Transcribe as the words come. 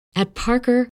At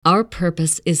Parker, our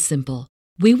purpose is simple.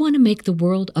 We want to make the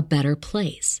world a better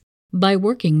place by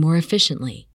working more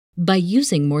efficiently, by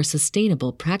using more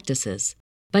sustainable practices,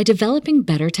 by developing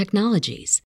better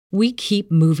technologies. We keep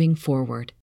moving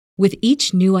forward. With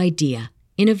each new idea,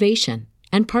 innovation,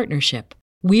 and partnership,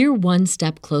 we're one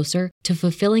step closer to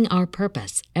fulfilling our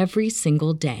purpose every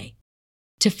single day.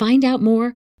 To find out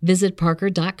more, visit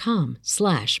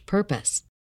parker.com/purpose.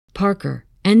 Parker,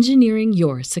 engineering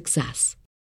your success.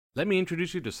 Let me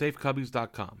introduce you to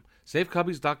SafeCubbies.com.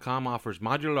 SafeCubbies.com offers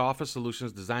modular office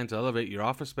solutions designed to elevate your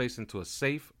office space into a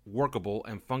safe, workable,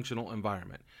 and functional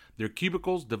environment. Their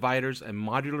cubicles, dividers, and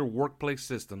modular workplace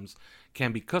systems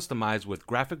can be customized with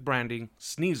graphic branding,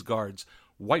 sneeze guards,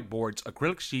 whiteboards,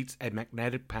 acrylic sheets, and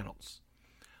magnetic panels.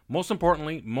 Most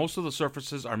importantly, most of the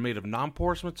surfaces are made of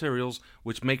non-porous materials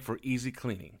which make for easy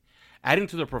cleaning. Adding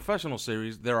to their professional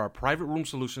series, there are private room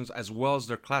solutions as well as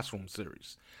their classroom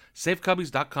series.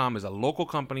 SafeCubbies.com is a local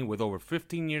company with over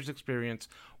 15 years experience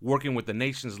working with the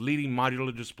nation's leading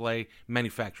modular display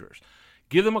manufacturers.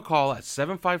 Give them a call at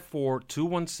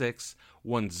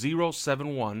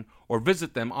 754-216-1071 or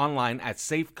visit them online at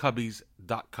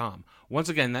safecubbies.com. Once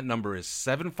again, that number is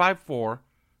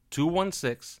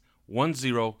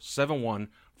 754-216-1071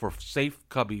 for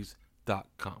SafeCubbies.com.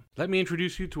 Let me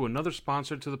introduce you to another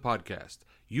sponsor to the podcast,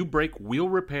 U-Brake Wheel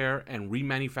Repair and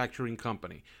Remanufacturing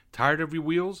Company. Tired of your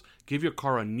wheels? Give your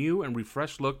car a new and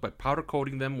refreshed look by powder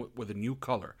coating them with a new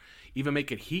color. Even make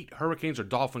it heat, hurricanes, or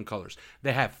dolphin colors.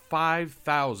 They have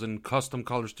 5,000 custom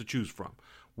colors to choose from.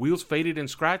 Wheels faded and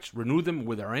scratched? Renew them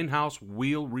with our in-house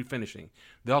wheel refinishing.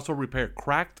 They also repair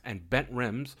cracked and bent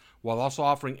rims while also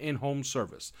offering in-home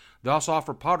service. They also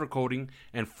offer powder coating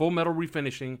and full metal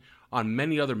refinishing on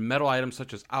many other metal items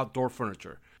such as outdoor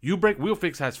furniture. U-Brake Wheel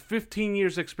Fix has 15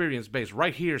 years experience based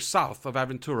right here south of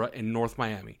Aventura in North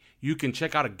Miami. You can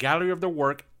check out a gallery of their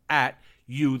work at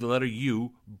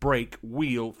Brake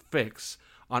Wheel Fix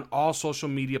on all social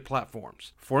media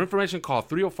platforms. For information, call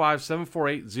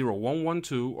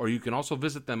 305-748-0112, or you can also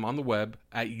visit them on the web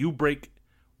at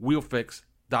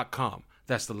ubrakewheelfix.com.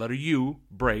 That's the letter U,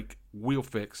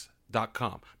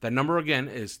 brakewheelfix.com. That number again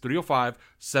is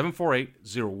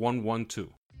 305-748-0112.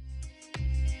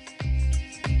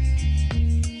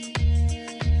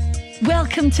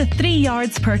 Welcome to 3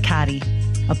 Yards Per Carry,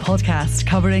 a podcast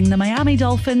covering the Miami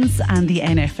Dolphins and the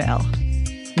NFL.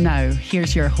 Now,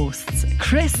 here's your hosts,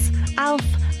 Chris, Alf,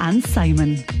 and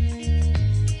Simon.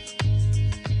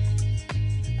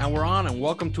 And we're on, and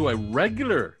welcome to a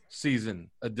regular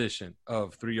season edition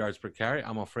of 3 Yards Per Carry.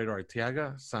 I'm Alfredo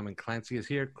Arteaga. Simon Clancy is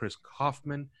here. Chris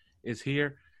Kaufman is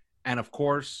here. And, of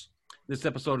course, this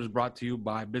episode is brought to you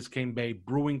by Biscayne Bay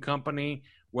Brewing Company,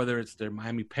 whether it's their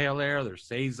Miami Pale Ale, their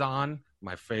Saison,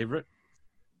 my favorite,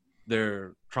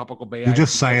 their Tropical Bay. You're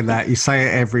just saying that. You say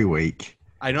it every week.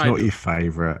 I know. It's not your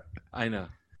favorite. I know.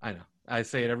 I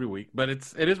say it every week, but it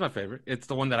is my favorite. It's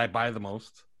the one that I buy the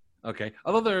most. Okay.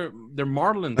 Although their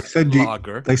Marlins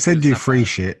lager. They send you free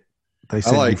shit. They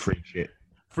send you free shit.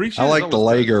 Free shit. I like the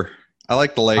Lager. I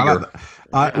like the Lager.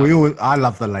 I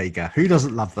love the Lager. Who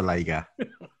doesn't love the Lager?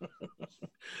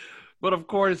 But of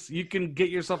course, you can get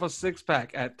yourself a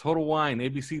 6-pack at Total Wine,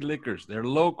 ABC Liquors. They're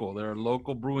local. They're a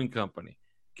local brewing company.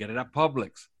 Get it at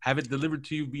Publix. Have it delivered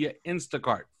to you via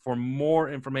Instacart. For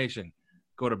more information,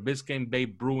 go to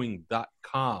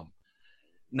BiscayneBayBrewing.com.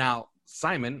 Now,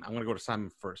 Simon, I'm going to go to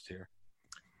Simon first here.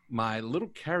 My little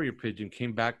carrier pigeon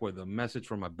came back with a message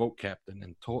from my boat captain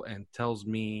and tells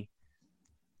me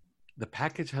the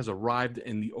package has arrived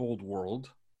in the old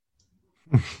world,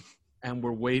 and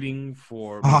we're waiting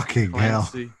for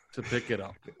Clancy to pick it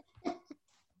up.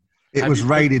 It was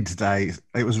raided today,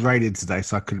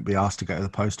 so I couldn't be asked to go to the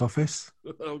post office.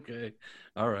 Okay.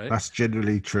 All right. That's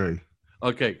generally true.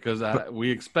 Okay, because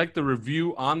we expect a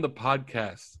review on the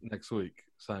podcast next week,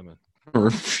 Simon.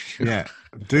 Yeah.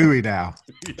 Do we now?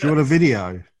 Yeah. Do you want a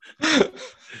video?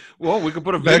 Well, we could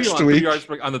put a video on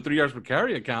the 3 Yards Per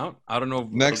Carry account. I don't know if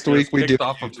next week we do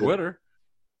off of Twitter.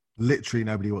 Literally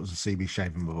nobody wants to see me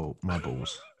shaving my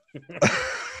balls.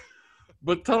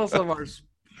 But tell us of our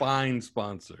fine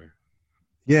sponsor.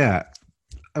 Yeah.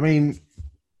 I mean,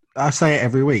 I say it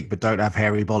every week, but don't have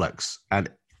hairy bollocks. And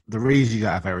the reason you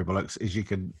don't have hairy bollocks is you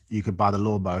can buy the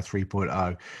Lawnmower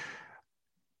 3.0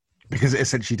 because it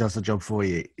essentially does the job for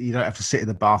you. You don't have to sit in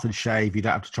the bath and shave. You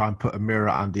don't have to try and put a mirror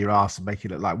under your ass and make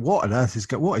it look like, what on earth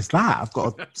what is that? I've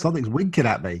got something's winking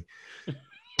at me.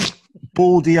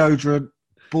 Ball deodorant,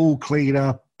 ball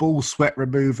cleaner, ball sweat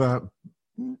remover,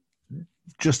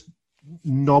 just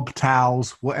knob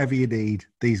towels, whatever you need.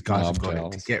 These guys have got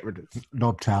it to get rid of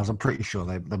knob towels. I'm pretty sure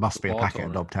there must be a packet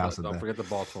of knob towels in there. Don't forget the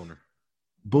ball toner.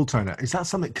 Bull toner. Is that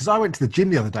something? Because I went to the gym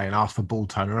the other day and asked for bull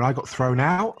toner and I got thrown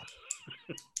out.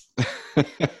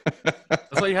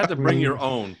 That's why you have to bring your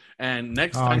own. And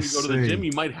next time you go to the gym, see.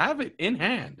 you might have it in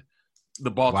hand.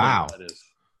 The ball Wow. toner, that is.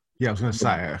 Yeah, I was going to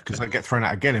say, because I'd get thrown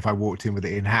out again if I walked in with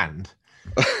it in hand.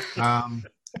 I'm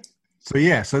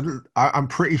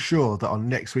pretty sure that on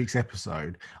next week's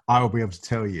episode, I will be able to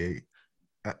tell you.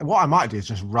 What I might do is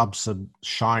just rub some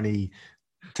shiny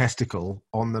testicle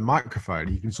on the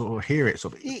microphone. You can sort of hear it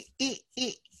sort of.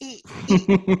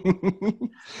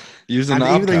 Use a And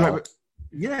knob even though you towel. won't,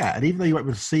 and even though you won't be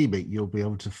able to see me, you'll be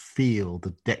able to feel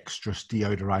the dexterous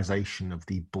deodorization of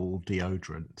the ball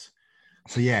deodorant.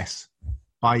 So yes,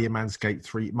 buy your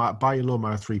Manscaped buy your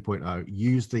Lawnmower 3.0.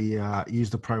 Use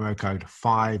the promo code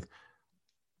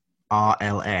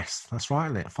 5RLS. That's right,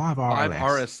 isn't it? 5RLS.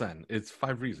 5RSN. It's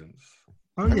 5 reasons.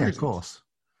 Oh yeah, of course.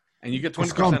 And you get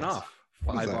It's 20% gone. off.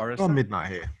 What is that? 5RSN. On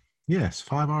midnight here. Yes,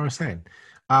 5RSN.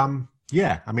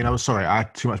 Yeah, I mean, I was sorry. I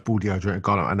had too much ball deodorant had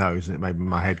gone up my nose and it made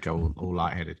my head go all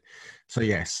lightheaded. So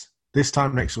yes, this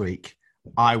time next week,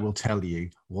 I will tell you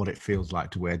what it feels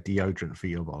like to wear deodorant for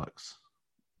your bollocks.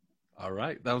 All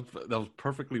right. That was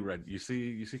perfectly read. You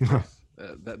see, Chris?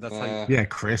 That's how you Yeah,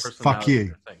 Chris, fuck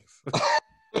you. Things.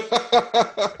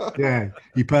 Yeah,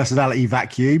 you personality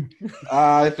vacuum.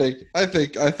 I think I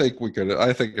could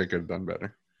have done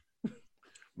better.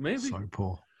 Maybe. So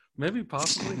poor. Maybe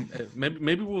possibly.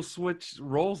 Maybe we'll switch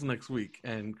roles next week,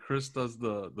 and Chris does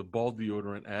the ball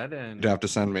deodorant ad, and You'd have to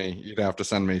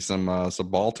send me some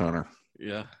ball toner.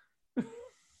 yeah.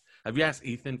 Have you asked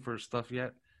Ethan for stuff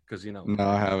yet? Because No,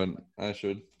 I haven't. I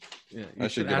should. Yeah, I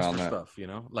should get ask on for that. stuff.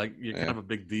 Like you're kind of a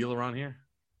big deal around here.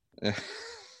 Yeah.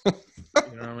 You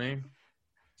know what I mean?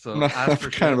 So No, ask for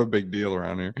I'm kind shit. of a big deal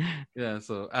around here. Yeah.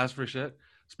 So ask for shit.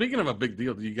 Speaking of a big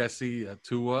deal, did you guys see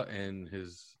Tua in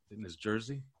his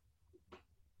jersey?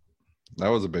 That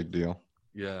was a big deal.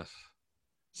 Yes.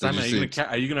 Did Simon, you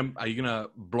are you gonna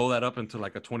blow that up into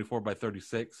like a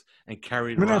 24x36 and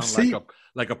carry it I mean, I've around seen-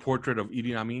 like a portrait of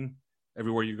Idi Amin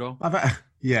everywhere you go? I'm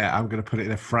going to put it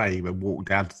in a frame and walk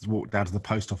down to the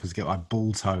post office, get my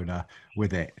ball toner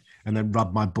with it, and then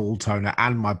rub my ball toner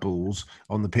and my balls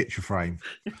on the picture frame.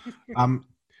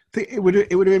 It would have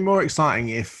been more exciting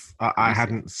if I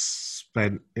hadn't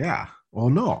spent, or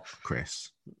not, Chris.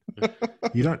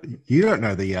 You don't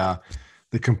know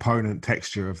the component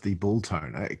texture of the ball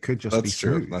toner. It could just be That's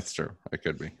true. smooth. That's true. It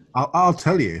could be. I'll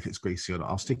tell you if it's greasy or not.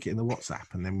 I'll stick it in the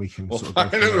WhatsApp and then we can Well, sort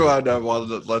of go from there.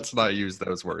 let's not use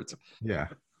those words. Yeah.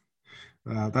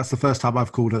 That's the first time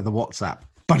I've called her the WhatsApp.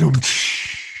 Ba-dum.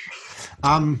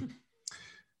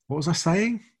 What was I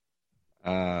saying?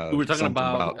 We were talking Something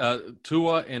about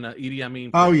Tua and Idi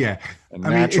Amin. Oh, yeah. And I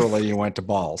mean, naturally, you went to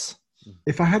balls.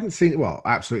 If I hadn't seen, well,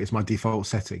 absolutely, it's my default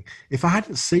setting. If I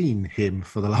hadn't seen him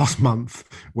for the last month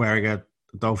wearing a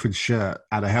Dolphins shirt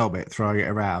and a helmet, throwing it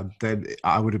around, then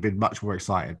I would have been much more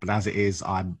excited. But as it is,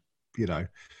 I'm,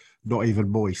 not even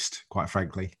moist, quite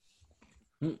frankly.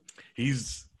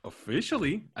 He's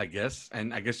officially, I guess,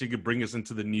 and I guess you could bring us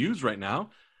into the news right now.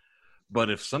 But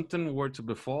if something were to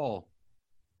befall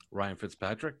Ryan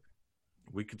Fitzpatrick,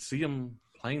 we could see him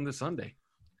playing this Sunday.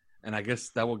 And I guess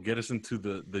that will get us into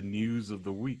the news of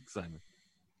the week, Simon.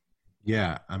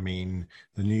 Yeah, I mean,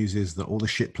 the news is that all the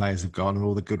shit players have gone and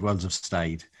all the good ones have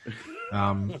stayed.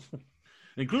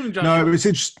 Including Josh. No, it's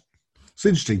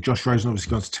interesting. Josh Rosen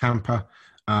obviously gone to Tampa.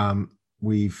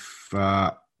 We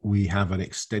have an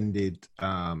extended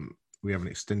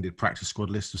practice squad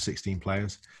list of 16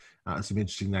 players. Some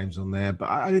interesting names on there, but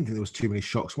I didn't think there was too many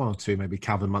shocks. One or two, maybe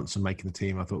Calvin Munson making the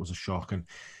team. I thought was a shock, and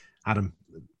Adam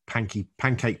Pancake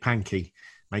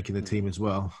making the team as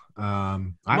well. I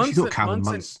actually thought Calvin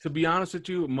Munson. To be honest with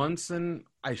you, Munson,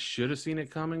 I should have seen it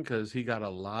coming because he got a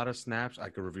lot of snaps. I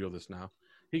could reveal this now.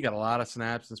 He got a lot of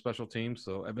snaps in special teams.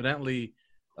 So evidently,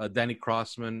 Danny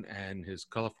Crossman and his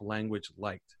colorful language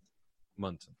liked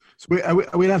Munson. So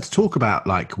are we allowed to talk about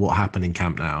like what happened in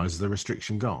camp now? Is the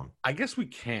restriction gone? I guess we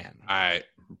can.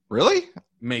 Really?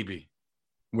 Maybe.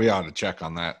 We ought to check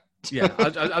on that. Yeah,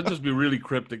 I'll just be really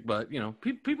cryptic, but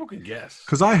people can guess.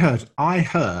 Because I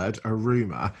heard a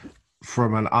rumor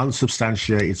from an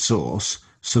unsubstantiated source,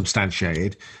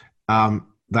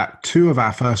 that two of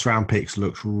our first round picks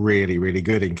looked really, really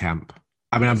good in camp.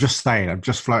 I mean, I'm just saying, I'm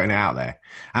just floating it out there.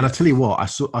 And I tell you what, I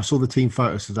saw the team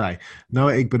photos today.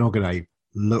 Noah Igbenogany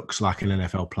looks like an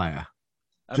NFL player.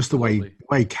 Absolutely. Just the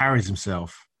way he carries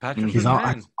himself. Patrick His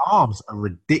Surtain. arms are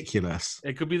ridiculous.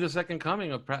 It could be the second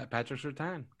coming of Patrick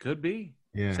Surtain. Could be.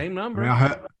 Yeah. Same number. I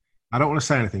mean, I don't want to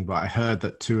say anything, but I heard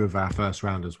that two of our first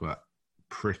rounders were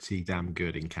pretty damn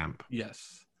good in camp.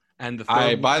 Yes. And the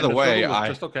By the way, was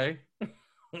just okay.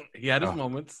 He had his Oh.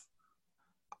 moments.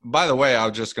 By the way, I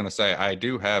was just going to say I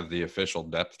do have the official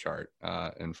depth chart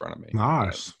in front of me.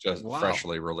 Nice. Just Wow.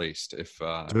 freshly released. If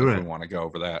Do we it. want to go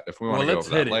over that, Let's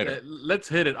hit it. later. Let's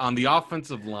hit it on the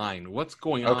offensive line. What's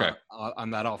going Okay.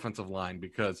 on that offensive line?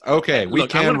 Because Okay, we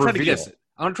look, can I'm gonna try to reveal. guess it.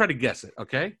 I'm gonna try to guess it.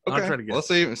 Okay. I'm gonna try to guess. Let's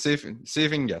see if you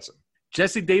can guess it.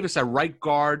 Jesse Davis at right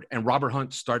guard and Robert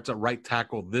Hunt starts at right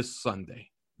tackle this Sunday.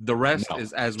 The rest No.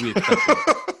 is as we expected.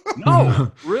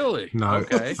 No, really? No.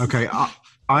 Okay. Okay.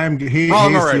 I am here.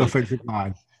 Wrong Here's already. the offensive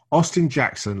line: Austin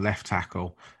Jackson, left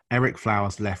tackle; Eric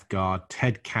Flowers, left guard;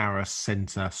 Ted Karras,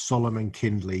 center; Solomon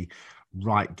Kindley,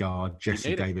 right guard; Jesse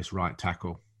made it. Davis, right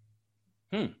tackle.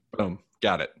 Boom.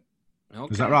 Got it.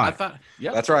 Okay. Is that right? I thought.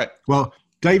 Yeah. That's right. Well,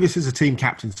 Davis is a team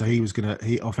captain, so he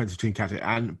offensive team captain.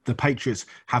 And the Patriots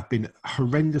have been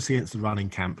horrendous against the running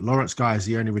camp. Lawrence Guy is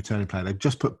the only returning player. They've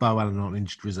just put Bo Allen on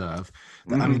injured reserve.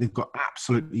 I mean, they've got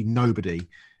absolutely nobody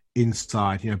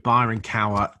inside. You know, Byron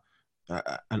Cowart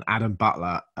and Adam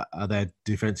Butler are their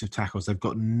defensive tackles. They've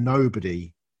got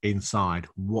nobody inside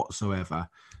whatsoever.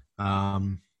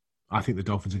 I think the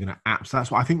Dolphins are going to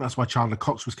I think that's why Chandler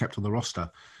Cox was kept on the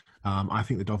roster. I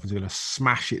think the Dolphins are going to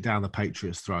smash it down the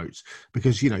Patriots' throats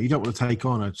because, you know, you don't want to take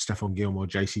on a Stephon Gilmore,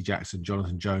 J.C. Jackson,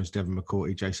 Jonathan Jones, Devin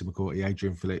McCourty, Jason McCourty,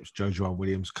 Adrian Phillips, Joe Juan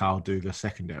Williams, Kyle Duggar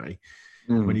secondary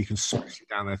when you can smash it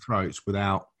down their throats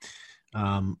without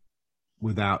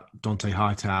Dante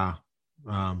Hightower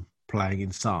playing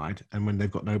inside and when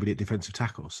they've got nobody at defensive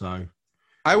tackle. So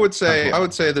I would say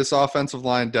this offensive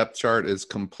line depth chart is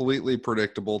completely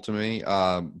predictable to me.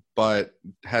 But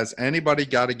has anybody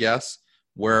got a guess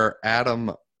where Adam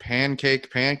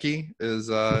Pancake Pankey is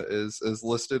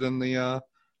listed in the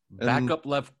Backup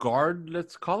left guard.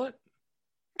 Let's call it.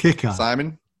 kicker.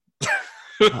 Simon?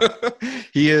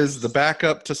 He is the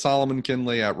backup to Solomon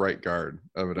Kindley at right guard,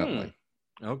 evidently.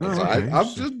 Okay. Oh, So okay.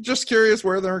 I'm just curious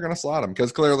where they're going to slot him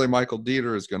because clearly Michael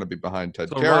Dieter is going to be behind Ted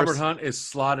So Karras. Robert Hunt is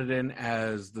slotted in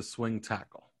as the swing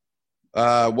tackle.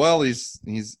 Well, he's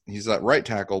at right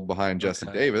tackle behind Jesse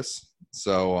Okay. Davis.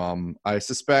 So I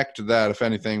suspect that if they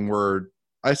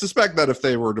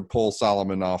were to pull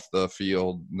Solomon off the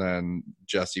field, then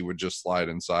Jesse would just slide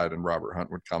inside and Robert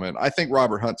Hunt would come in. I think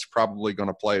Robert Hunt's probably going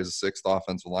to play as a sixth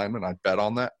offensive lineman. I'd bet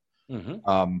on that.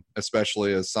 Mm-hmm.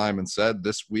 Especially as Simon said,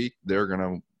 this week they're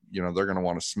gonna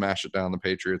want to smash it down the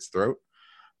Patriots' throat.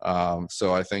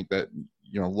 So I think that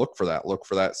look for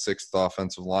that sixth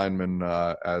offensive lineman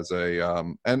as a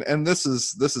and this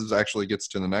is actually gets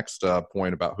to the next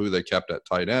point about who they kept at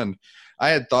tight end. I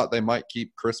had thought they might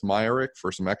keep Chris Myarick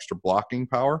for some extra blocking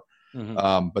power,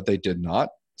 but they did not.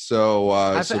 So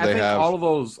I they think have all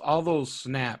those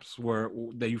snaps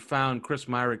that you found Chris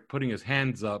Myrick putting his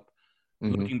hands up,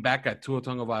 looking back at Tua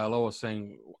Tagovailoa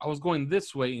saying, I was going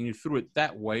this way and you threw it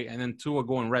that way, and then Tua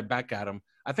going right back at him.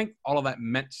 I think all of that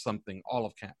meant something all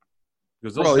of camp.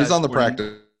 Well, he's on the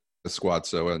practice squad,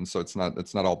 so it's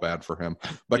not all bad for him.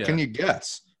 But Yeah.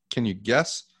 Can you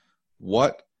guess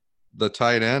what the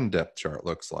tight end depth chart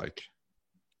looks like?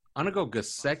 I'm going to go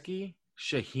Gesicki,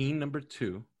 Shaheen number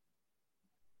 2,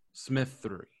 Smith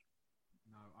 3.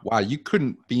 Wow, you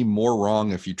couldn't be more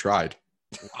wrong if you tried.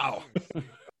 Wow.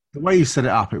 The way you set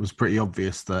it up, it was pretty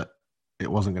obvious that it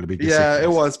wasn't going to be. Yeah, Gesicki. it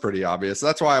was pretty obvious.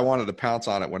 That's why I wanted to pounce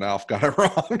on it when Alf got it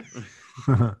wrong.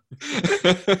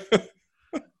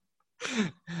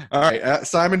 All right,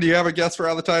 Simon, do you have a guess for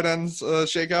how the tight ends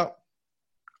shake out?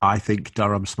 I think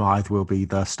Durham Smythe will be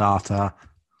the starter.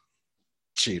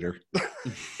 Cheater.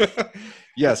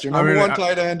 Yes, your number one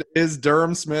tight end is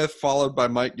Durham Smith, followed by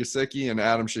Mike Gesicki and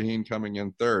Adam Shaheen coming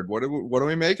in third. What do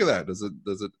we make of that? Does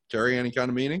it carry any kind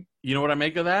of meaning? You know what I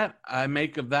make of that? I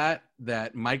make of that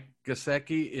Mike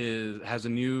Gesicki has a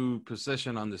new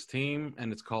position on this team,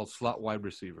 and it's called slot wide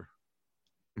receiver.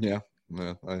 Yeah,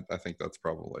 I think that's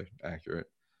probably accurate.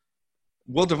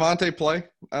 Will Devontae play,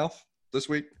 Alf, this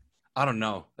week? I don't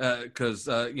know because,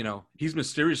 he's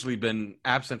mysteriously been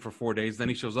absent for 4 days. Then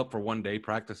he shows up for 1 day,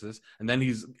 practices, and then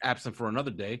he's absent for another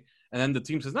day. And then the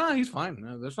team says, he's fine.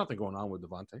 There's nothing going on with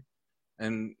Devontae.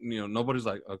 And, nobody's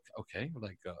like, okay,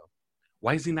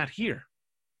 why is he not here?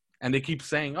 And they keep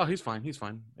saying, he's fine. He's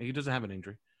fine. He doesn't have an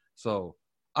injury. So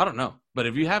I don't know. But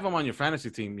if you have him on your fantasy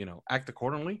team, act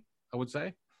accordingly, I would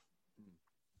say.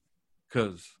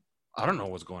 Because I don't know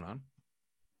what's going on.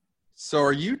 So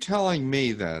are you telling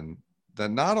me then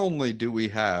that not only do we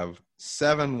have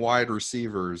 7 wide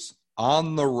receivers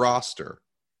on the roster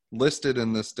listed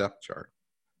in this depth chart,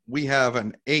 we have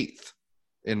an 8th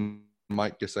in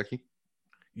Mike Gesicki?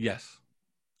 Yes.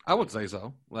 I would say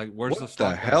so. Where's What the the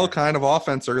slot hell guy? kind of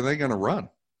offense are they going to run?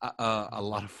 A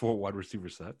lot of 4 wide receiver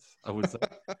sets, I would say,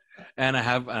 and I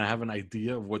have an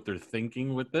idea of what they're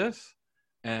thinking with this,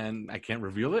 and I can't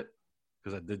reveal it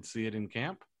because I did see it in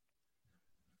camp.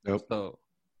 Nope. So,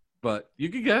 but you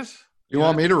can guess. You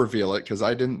want me to reveal it because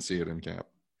I didn't see it in camp.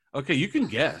 Okay, you can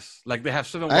guess. Like they have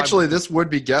 7. Actually, this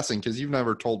would be guessing because you've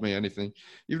never told me anything.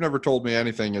 You've never told me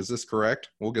anything. Is this correct?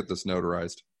 We'll get this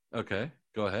notarized. Okay,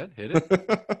 go ahead, hit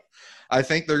it. I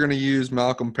think they're going to use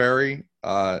Malcolm Perry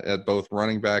at both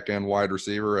running back and wide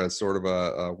receiver as sort of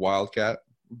a wildcat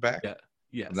back. Yeah,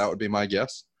 yes, And that would be my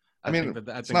guess. I mean,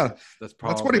 that's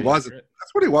what he was.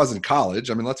 That's what he was in college.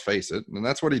 I mean, let's face it, and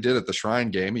that's what he did at the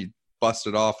Shrine game. He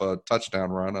busted off a touchdown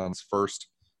run on his first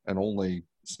and only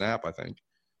snap, I think.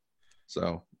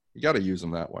 So you got to use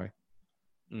him that way.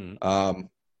 Mm.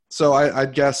 So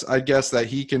I'd guess that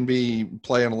he can be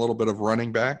playing a little bit of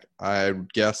running back. I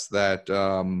guess that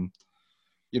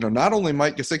not only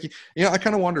Mike Gesicki. I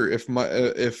kind of wonder if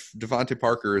Devontae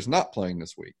Parker is not playing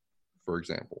this week, for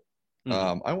example.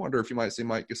 Mm. I wonder if you might see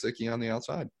Mike Gesicki on the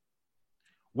outside.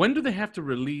 When do they have to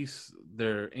release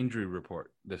their injury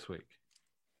report this week?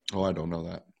 Oh, I don't know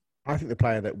that. I think the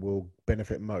player that will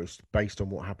benefit most based on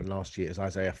what happened last year is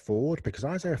Isaiah Ford, because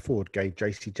Isaiah Ford gave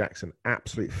JC Jackson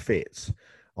absolute fits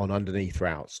on underneath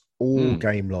routes all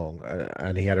game long,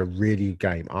 and he had a really good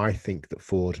game. I think that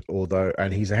Ford,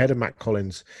 and he's ahead of Matt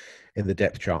Collins in the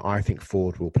depth chart, I think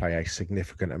Ford will play a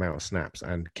significant amount of snaps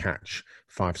and catch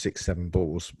 5, 6, 7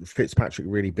 balls. Fitzpatrick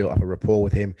really built up a rapport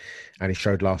with him, and he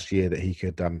showed last year that he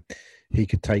could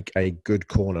take a good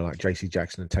corner like JC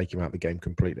Jackson and take him out of the game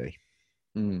completely.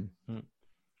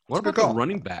 What about the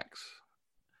running backs?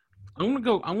 I'm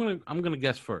gonna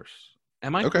guess first.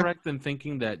 Am I correct in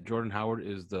thinking that Jordan Howard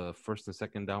is the first and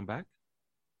second down back?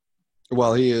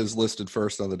 Well, he is listed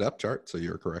first on the depth chart, so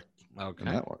you're correct in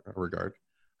that regard.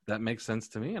 That makes sense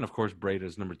to me. And of course, Breda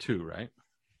is number 2, right?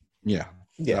 Yeah.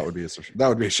 That would be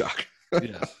a shock.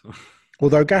 Yes.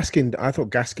 Although Gaskin, I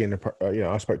thought Gaskin.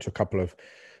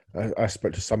 I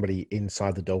spoke to somebody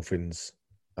inside the Dolphins.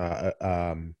 I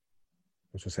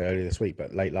was going to say earlier this week,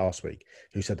 but late last week,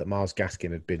 who said that Myles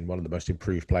Gaskin had been one of the most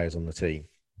improved players on the team.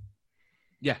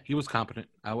 Yeah, he was competent.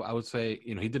 I would say,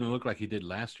 he didn't look like he did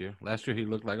last year. Last year, he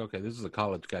looked like, okay, this is a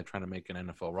college guy trying to make an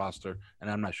NFL roster, and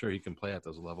I'm not sure he can play at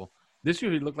this level. This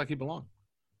year, he looked like he belonged.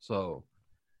 So,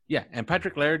 yeah, and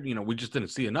Patrick Laird, we just didn't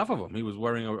see enough of him. He was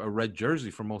wearing a red jersey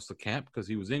for most of camp because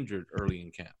he was injured early in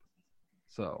camp.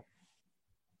 So,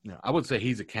 I would say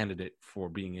he's a candidate for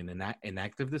being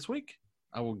inactive this week,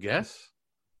 I will guess,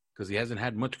 because he hasn't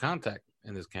had much contact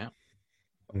in this camp.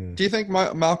 Do you think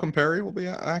Malcolm Perry will be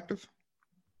active?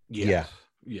 Yes.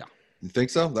 Yeah. You think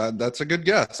so? That's a good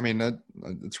guess. I mean,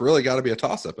 it's really got to be a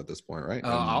toss-up at this point, right?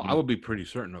 I would be pretty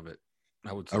certain of it.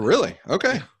 I would say. Oh, really?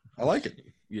 Okay. Yeah. I like it.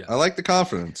 Yeah. I like the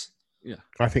confidence. Yeah.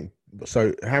 I think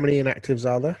so. How many inactives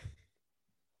are there?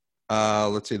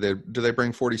 Let's see. Do they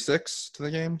bring 46 to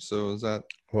the game? So is that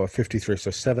 53?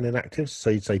 So 7 inactives.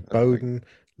 So you'd say Bowden,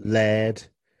 Laird,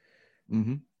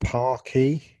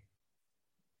 Parkey.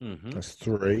 That's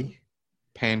 3.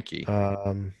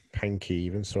 Pankey. Pankey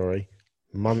even, sorry.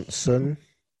 Munson,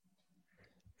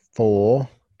 4.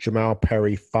 Jamal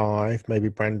Perry, 5. Maybe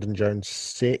Brandon Jones,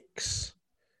 6.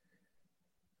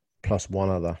 Plus 1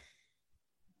 other.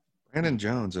 Brandon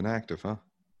Jones inactive, huh?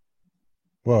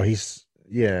 Well, he's,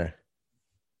 yeah.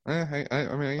 I guess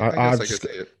I could say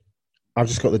it. I've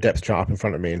just got the depth chart up in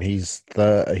front of me, and it's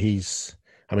Rowe,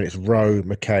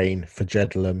 McCain,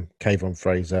 Fajedlum, Kayvon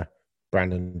Fraser,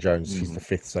 Brandon Jones. He's the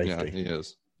 5th safety. Yeah, he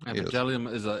is. And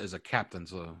Fajedlum is a captain,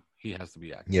 so he has to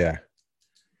be active. Yeah.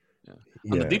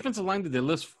 On the defensive line, did they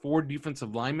list 4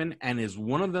 defensive linemen, and is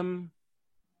one of them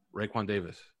Raekwon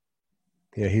Davis?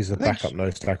 Yeah, he's the backup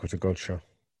nose tackle to Godshaw.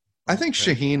 I think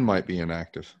Shaheen might be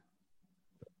inactive.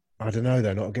 I don't know,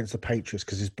 though, not against the Patriots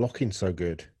because his blocking's so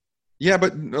good. Yeah,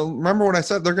 but remember what I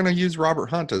said? They're going to use Robert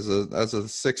Hunt as a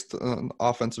 6th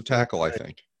offensive tackle, I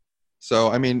think.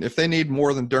 So, I mean, if they need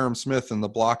more than Durham Smith in the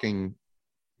blocking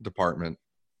department,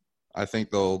 I think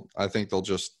they'll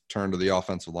just turn to the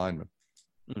offensive lineman.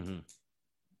 Mm-hmm.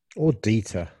 Or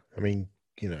Dieter. I mean,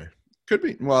 Could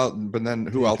be. Well, but then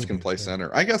who else can play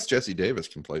center? I guess Jesse Davis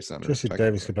can play center. Jesse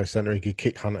Davis can play center. He could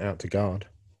kick Hunt out to guard.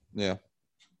 Yeah.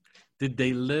 Did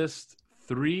they list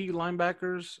 3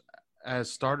 linebackers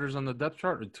as starters on the depth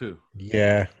chart or 2?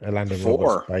 Yeah, Orlando 4.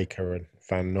 Roberts, Baker, and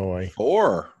Van Noy.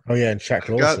 4. Oh yeah, and Shaq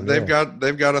Lawson. They've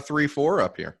got a 3-4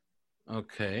 up here.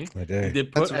 Okay. I do. Did they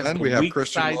put we have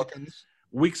Christian Wilkins.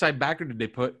 Weak side backer, did they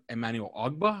put Emmanuel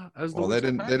Ogba as the they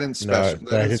didn't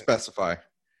specify.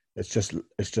 It's just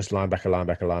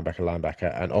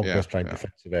linebacker, and Ogba's playing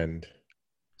defensive end.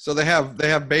 So they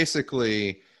have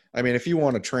basically I mean, if you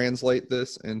want to translate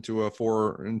this into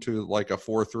like a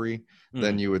 4-3,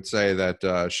 then you would say that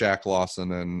Shaq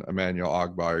Lawson and Emmanuel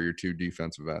Ogbah are your two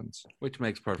defensive ends, which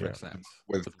makes perfect sense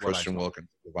with Christian Wilkins,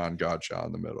 Devon Godshaw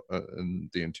in the middle, in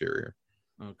the interior.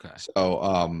 Okay.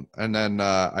 So, and then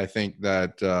I think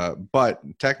that, but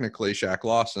technically, Shaq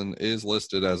Lawson is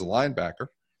listed as a linebacker.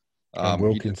 And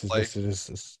Wilkins is listed as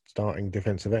a starting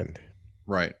defensive end.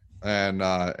 Right. And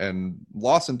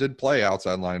Lawson did play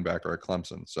outside linebacker at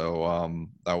Clemson. So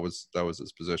that was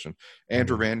his position.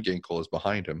 Andrew Van Ginkel is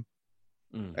behind him.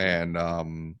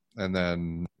 And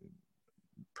then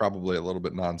probably a little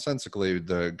bit nonsensically,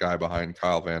 the guy behind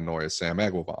Kyle Van Noy is Sam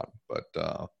Eguavoen. But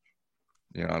I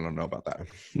don't know about that.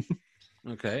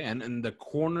 Okay. And the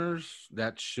corners,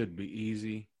 that should be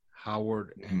easy.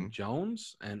 Howard and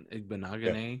Jones and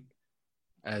Igbenogany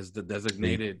as the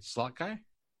designated slot guy?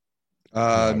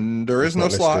 There is no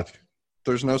slot.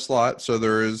 There's no slot. So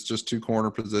there is just two corner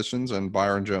positions, and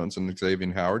Byron Jones and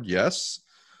Xavier Howard. Yes.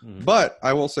 But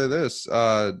I will say this.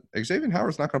 Xavier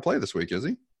Howard's not going to play this week, is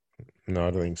he? No,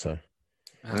 I don't think so.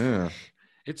 Yeah.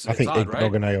 I think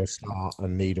Igbenogany will start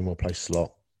and Needham will play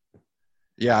slot.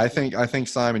 Yeah, I think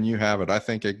Simon, you have it. I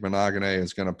think Igbenogany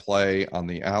is going to play on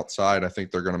the outside. I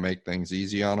think they're going to make things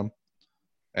easy on him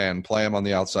and play him on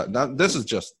the outside. Now, this is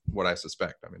just what I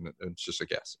suspect. I mean, it's just a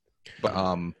guess. But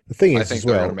the thing is, I think as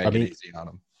they're well, going to make it easy on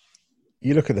him.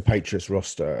 You look at the Patriots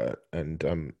roster, and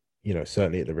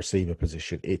certainly at the receiver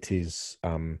position, it is,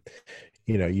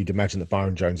 you'd imagine that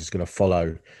Byron Jones is going to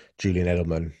follow Julian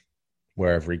Edelman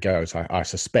wherever he goes. I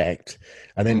suspect,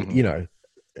 and then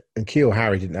and N'Keal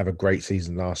Harry didn't have a great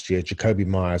season last year. Jacoby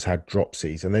Myers had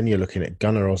dropsies. And then you're looking at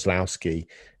Gunnar Oslowski,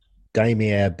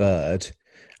 Damiere Byrd,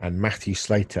 and Matthew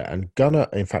Slater. And Gunnar,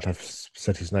 in fact, I've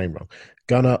said his name wrong.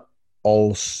 Gunnar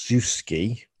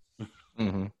Olszewski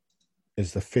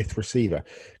is the fifth receiver.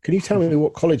 Can you tell me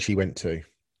what college he went to?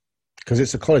 Because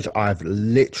it's a college I've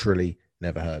literally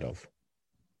never heard of.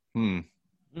 Let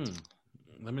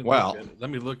me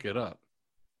look it up.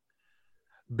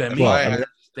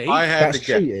 If I had to guess,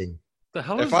 cheating. The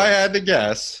hell is if I had to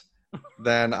guess,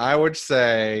 then I would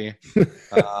say.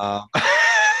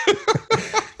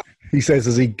 He says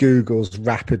as he Googles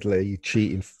rapidly,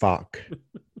 cheating fuck.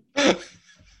 He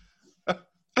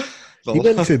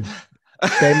went to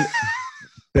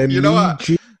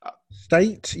Bemidji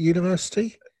State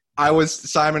University. I was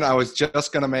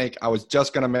just gonna make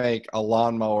a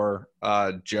lawnmower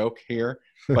joke here,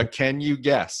 but can you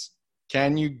guess?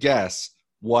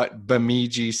 What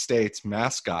Bemidji State's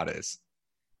mascot is?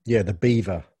 Yeah, the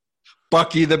beaver.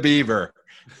 Bucky the Beaver.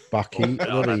 Bucky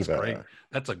the that's Beaver. Great.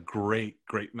 That's a great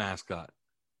mascot.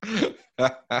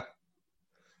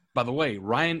 By the way,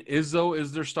 Ryan Izzo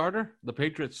is their starter, the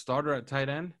Patriots starter at tight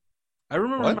end. I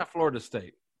remember him at Florida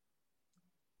State.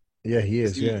 Yeah, he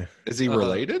is. Is he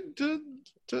related to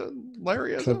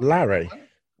Larry Izzo? To Larry?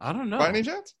 I don't know. By any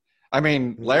chance? I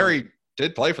mean, Larry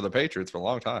did play for the Patriots for a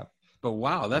long time. But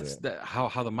wow, that's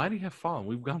how the mighty have fallen.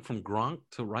 We've gone from Gronk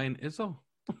to Ryan Izzo.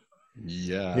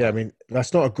 Yeah. I mean,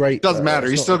 that's not a great. Doesn't matter.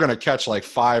 He's still going to catch like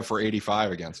 5 for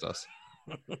 85 against us.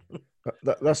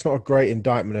 That's not a great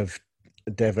indictment of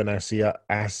Devin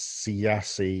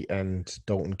Asiasi and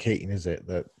Dalton Keaton, is it?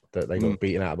 That they got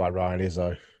beaten out by Ryan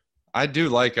Izzo. I do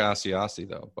like Asiasi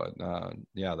though, but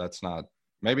that's not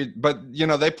maybe. But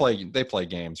they play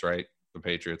games, right? The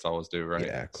Patriots always do, right?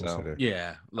 Yeah, of course they do.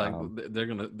 Yeah, like they're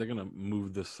gonna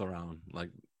move this around, like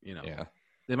Yeah.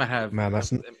 They might have.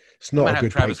 It's not a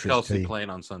good Travis Patriots Kelce team playing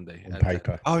on Sunday on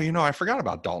paper. Oh, I forgot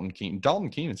about Dalton Keaton. Dalton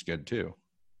Keaton's good too.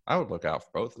 I would look out for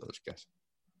both of those guys.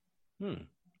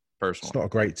 Personally, it's not a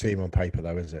great team on paper,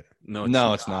 though, is it?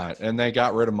 No, it's not. And they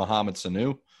got rid of Mohamed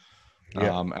Sanu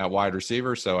at wide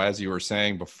receiver. So as you were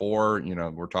saying before,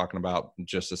 we're talking about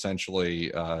just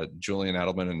essentially Julian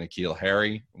Edelman and N'Keal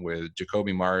Harry, with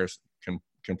Jacoby Myers can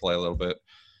play a little bit,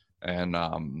 and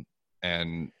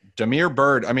Damiere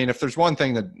Byrd. I mean, if there's one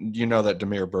thing that that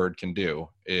Damiere Byrd can do,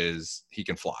 is he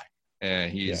can fly,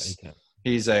 and he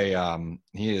is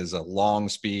a long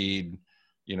speed,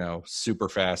 super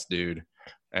fast dude.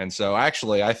 And so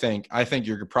actually I think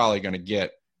you're probably going to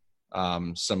get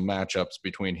some matchups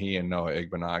between he and Noah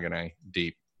Igbenogany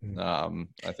deep. I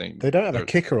think they don't have a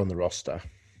kicker on the roster.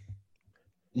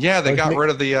 Yeah, they got rid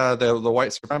of the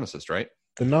white supremacist, right?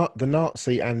 The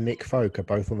Nazi and Nick Folk are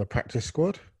both on the practice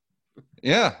squad.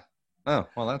 Yeah. Oh,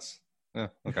 well, that's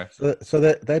okay. So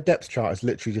their depth chart is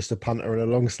literally just a punter and a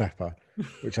long snapper,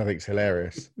 which I think is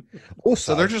hilarious.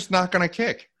 Also, so they're just not going to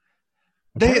kick.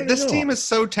 This team is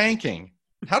so tanking.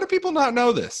 How do people not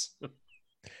know this?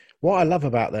 What I love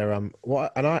about their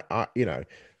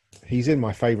He's in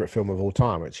my favourite film of all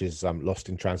time, which is Lost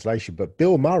in Translation. But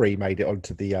Bill Murray made it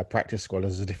onto the practice squad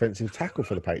as a defensive tackle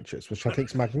for the Patriots, which I think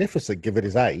is magnificent given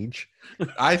his age.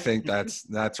 I think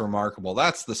that's remarkable.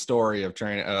 That's the story of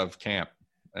camp.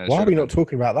 Why are we not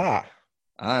talking about that?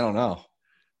 I don't know.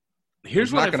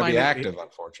 Here's what not going to be active,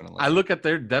 unfortunately. I look at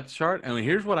their depth chart, and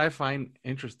here's what I find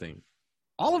interesting.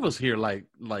 All of us here like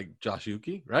Josh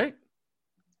Uche, right?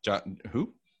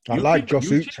 Who? I like Josh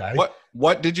Uche.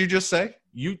 What did you just say?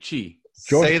 Uche.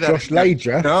 Say that. Josh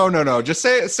Lager. No. Just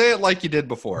say it like you did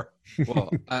before.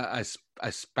 Well, I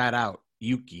spat out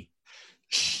Uche,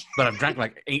 but I've drank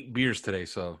like 8 beers today.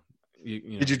 So,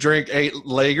 you know. Did you drink 8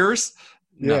 Lagers?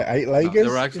 No, yeah, 8 Lagers. No, they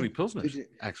were actually Pilsners.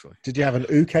 Actually, did you have an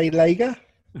Uche Lager?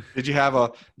 Did you have a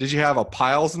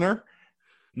Pilsner?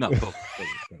 No.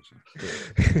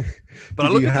 But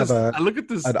I look at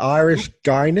this. An Irish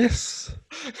Guinness.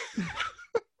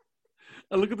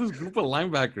 I look at this group of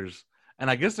linebackers, and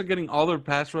I guess they're getting all their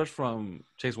pass rush from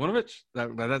Chase Winovich.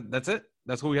 That's it.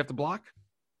 That's who we have to block.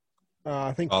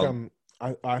 I think. I think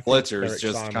Blitzers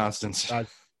just constant.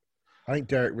 I think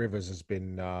Derek Rivers has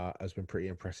been pretty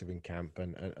impressive in camp,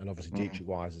 and obviously Dietrich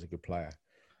Wise is a good player.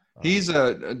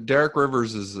 Derek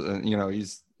Rivers is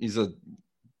he's a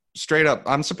straight up.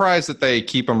 I'm surprised that they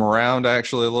keep him around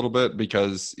actually a little bit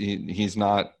because he's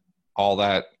not all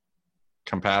that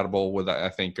compatible with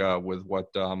with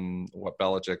what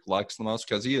Belichick likes the most,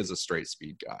 because he is a straight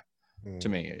speed guy. To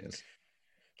me, he is.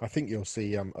 I think you'll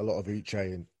see a lot of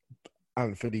Uche and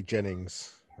Anthony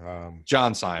Jennings.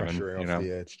 John Simon, off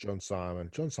the edge. John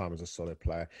Simon's a solid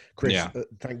player. Chris,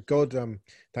 thank God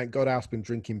Al's been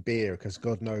drinking beer, because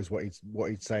God knows what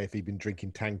he'd say if he'd been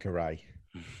drinking Tanqueray.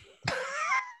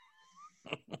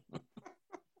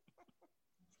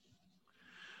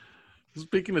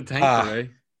 Speaking of Tanqueray,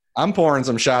 I'm pouring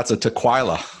some shots of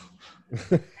tequila.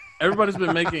 Everybody's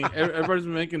been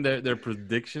making their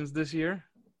predictions this year,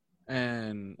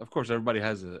 and of course, everybody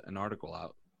has an article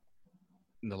out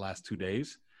in the last 2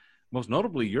 days. Most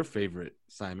notably, your favorite,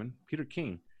 Simon, Peter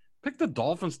King, picked the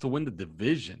Dolphins to win the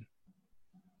division.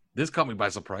 This caught me by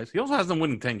surprise. He also has them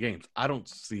winning 10 games. I don't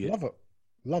see it.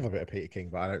 Love a bit of Peter King,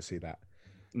 but I don't see that.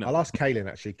 No. I'll ask Kaylin,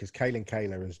 actually, because Kaylin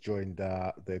Kaler has joined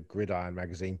the Gridiron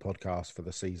Magazine podcast for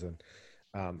the season.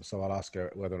 So I'll ask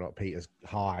her whether or not Peter's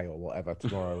high or whatever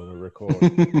tomorrow when we record.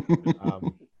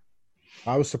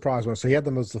 I was surprised when he had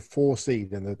them as the 4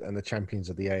 seed and the champions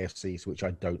of the AFCs, which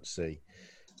I don't see.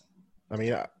 I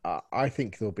mean, I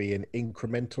think there'll be an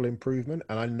incremental improvement,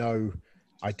 and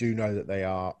I do know that they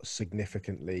are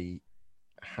significantly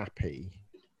happy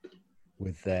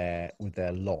with their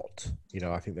lot.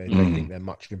 I think they think they're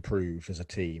much improved as a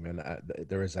team, and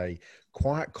there is a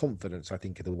quiet confidence, I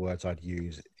think, are the words I'd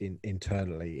use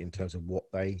internally in terms of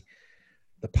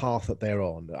the path that they're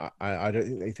on. I don't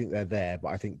think they think they're there, but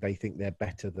I think they think they're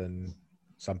better than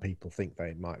some people think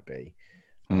they might be.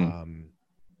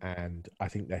 And I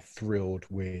think they're thrilled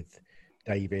with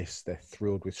Davis. They're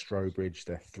thrilled with Strowbridge.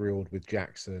 They're thrilled with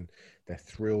Jackson. They're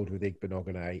thrilled with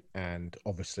Igbenogany. And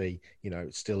obviously,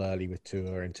 it's still early with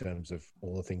Tua in terms of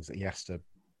all the things that he has to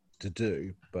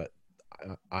do. But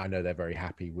I know they're very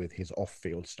happy with his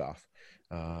off-field stuff.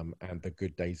 And the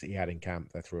good days that he had in camp,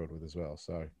 they're thrilled with as well.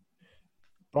 So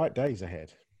bright days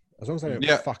ahead. As long as they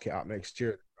don't fuck it up next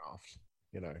year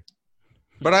in the draft,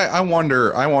 But I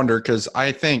wonder, because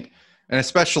I think, and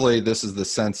especially this is the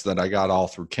sense that I got all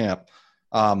through camp,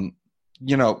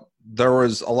 there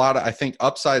was a lot of, I think,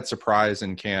 upside surprise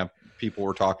in camp. People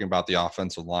were talking about the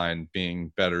offensive line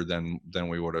being better than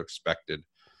we would have expected.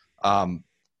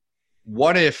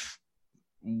 What if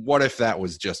that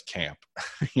was just camp?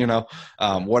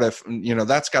 What if,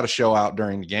 that's got to show out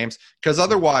during the games? Because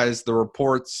otherwise the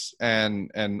reports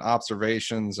and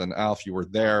observations, and Alf, you were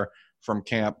there from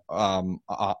camp,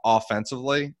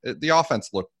 offensively, the offense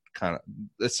looked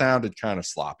it sounded kind of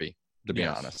sloppy, to be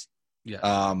honest.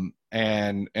 Yeah.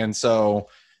 And so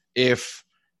if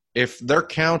they're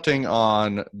counting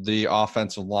on the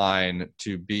offensive line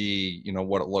to be,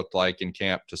 what it looked like in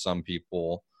camp to some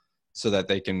people, so that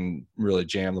they can really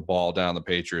jam the ball down the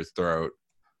Patriots' throat,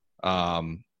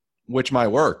 which might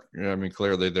work. I mean,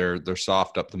 clearly they're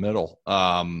soft up the middle,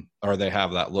 or they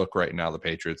have that look right now. The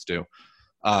Patriots do.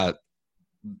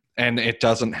 And it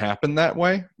doesn't happen that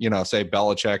way. Say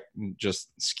Belichick just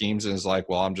schemes and is like,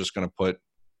 well, I'm just going to put,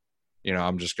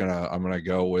 I'm going to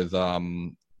go with,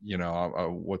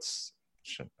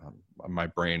 my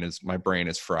brain is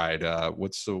fried.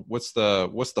 What's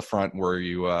the front where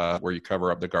you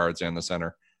cover up the guards and the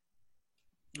center?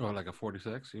 Oh, like a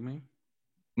 46, you mean?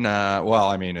 Nah, well,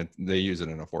 I mean, they use it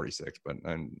in a 46, but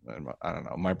I don't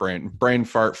know. My brain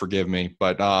fart, forgive me.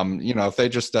 But if they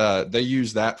just they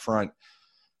use that front,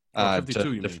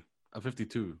 52, you mean a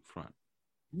 52 front?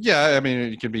 Yeah, I mean,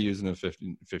 it could be used in a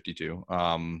 52.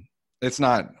 It's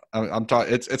not. I'm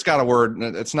talking. It's got a word.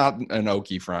 It's not an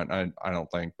Okie front. I don't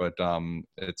think, but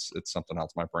it's something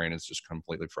else. My brain is just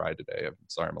completely fried today. I'm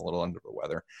sorry, I'm a little under the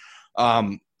weather. I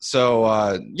mean,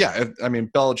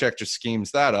 Belichick just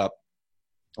schemes that up,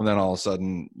 and then all of a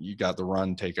sudden you got the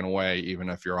run taken away, even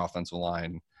if your offensive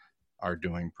line are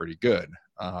doing pretty good.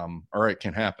 Or it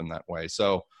can happen that way.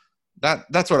 So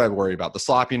that's what I worry about: the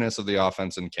sloppiness of the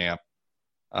offense in camp.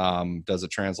 Does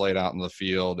it translate out in the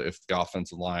field if the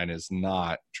offensive line is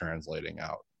not translating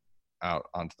out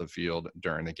onto the field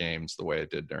during the games the way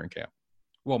it did during camp?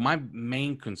 Well, my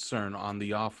main concern on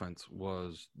the offense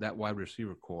was that wide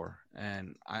receiver core.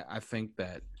 And I think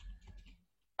that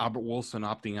Albert Wilson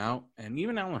opting out, and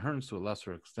even Allen Hurns to a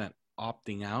lesser extent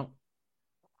opting out,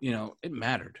 it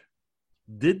mattered.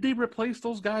 Did they replace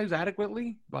those guys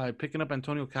adequately by picking up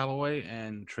Antonio Callaway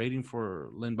and trading for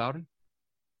Lynn Bowden?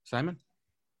 Simon?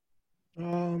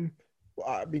 Well,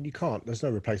 I mean, you can't. There's no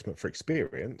replacement for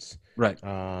experience, right?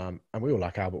 And we all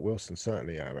like Albert Wilson,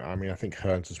 certainly. I mean, I think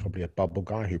Hurns was probably a bubble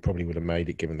guy who probably would have made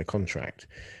it given the contract.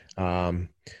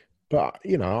 But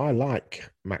I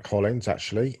like Mac Hollins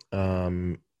actually.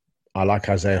 I like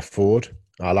Isaiah Ford.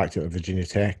 I liked him at Virginia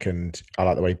Tech, and I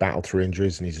like the way he battled through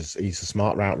injuries. And he's a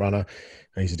smart route runner,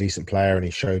 and he's a decent player. And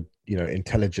he showed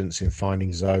intelligence in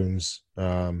finding zones.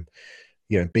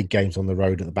 Big games on the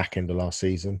road at the back end of last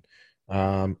season.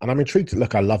 And I'm intrigued.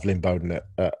 Look, I love Lynn Bowden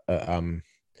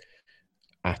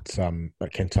at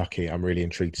Kentucky. I'm really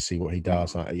intrigued to see what he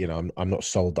does. I'm not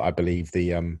sold that I believe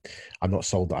the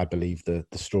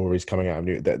stories coming out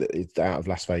of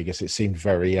Las Vegas. It seemed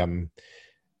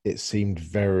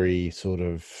very sort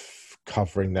of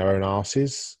covering their own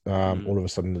asses. All of a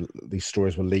sudden, these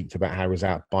stories were leaked about how he was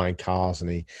out buying cars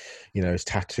and his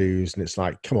tattoos. And it's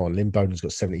like, come on, Lynn Bowden's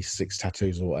got 76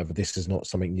 tattoos or whatever. This is not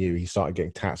something new. He started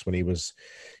getting tats when he was,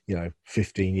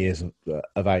 15 years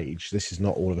of age. This is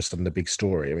not all of a sudden a big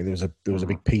story. I mean, there was a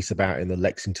big piece about in the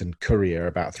Lexington Courier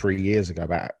about 3 years ago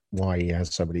about why he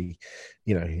has so many,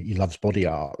 he loves body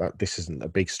art. This isn't a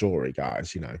big story,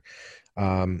 guys.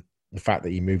 The fact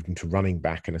that he moved into running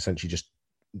back and essentially just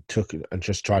took and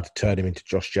just tried to turn him into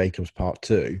Josh Jacobs part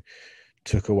 2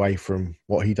 took away from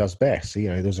what he does best.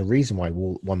 There's a reason why he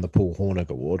won the Paul Hornung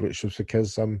Award, which was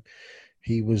because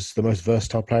he was the most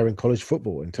versatile player in college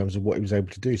football in terms of what he was able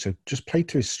to do. So just play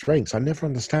to his strengths. I never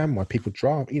understand why people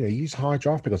use high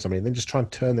draft pick on somebody and then just try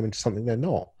and turn them into something they're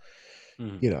not. I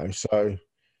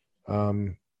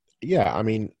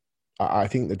mean, I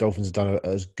think the Dolphins have done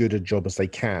as good a job as they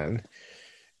can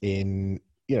in,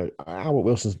 Albert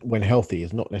Wilson, when healthy,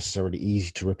 is not necessarily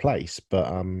easy to replace, but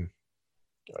I'm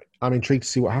intrigued to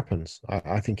see what happens.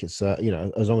 I think it's,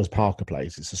 as long as Parker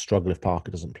plays, it's a struggle if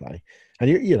Parker doesn't play. And,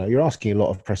 you're asking a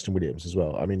lot of Preston Williams as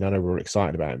well. I mean, I know we're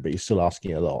excited about him, but you're still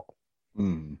asking a lot.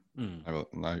 I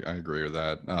agree with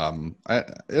that.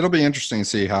 It'll be interesting to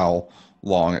see how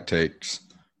long it takes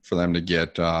for them to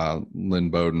get Lynn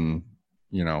Bowden,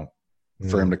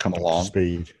 for him to come along.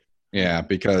 Speed. Yeah,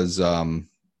 because,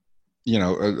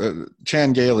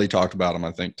 Chan Gailey talked about him,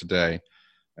 I think, today.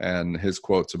 And his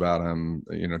quotes about him,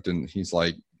 he's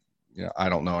like, I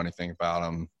don't know anything about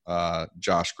him.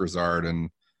 Josh Grizzard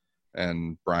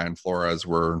and Brian Flores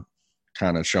were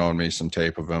kind of showing me some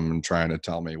tape of him and trying to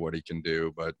tell me what he can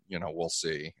do, but we'll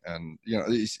see. And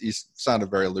he sounded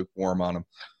very lukewarm on him.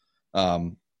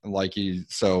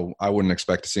 So I wouldn't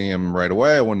expect to see him right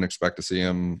away. I wouldn't expect to see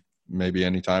him maybe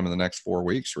anytime in the next 4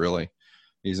 weeks. Really,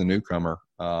 he's a newcomer.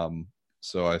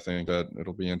 So I think that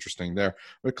it'll be interesting there.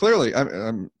 But clearly,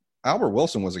 Albert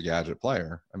Wilson was a gadget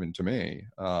player. I mean, to me,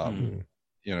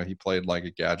 he played like a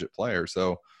gadget player.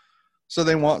 So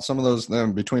they want some of those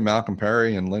between Malcolm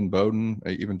Perry and Lynn Bowden,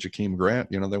 even Jakeem Grant.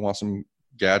 They want some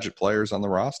gadget players on the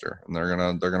roster, and they're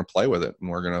gonna play with it, and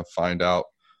we're gonna find out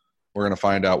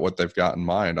what they've got in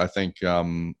mind. I think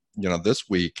this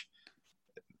week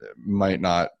might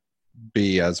not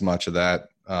be as much of that.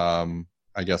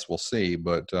 I guess we'll see,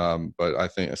 but I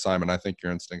think, Simon,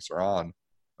 your instincts are on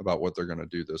about what they're going to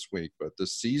do this week. But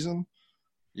this season,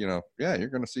 you're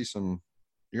going to see some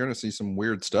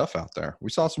weird stuff out there.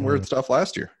 We saw some weird stuff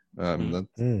last year.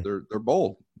 They're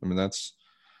bold. I mean, that's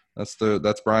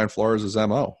Brian Flores'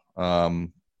 MO.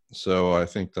 So I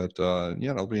think that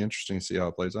it'll be interesting to see how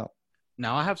it plays out.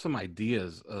 Now, I have some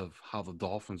ideas of how the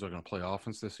Dolphins are going to play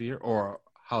offense this year, or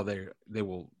how they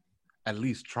will at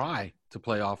least try to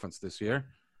play offense this year.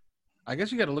 I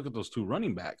guess you got to look at those two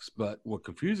running backs. But what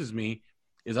confuses me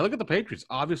is I look at the Patriots.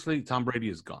 Obviously, Tom Brady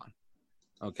is gone.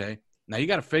 Okay. Now you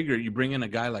got to figure you bring in a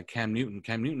guy like Cam Newton.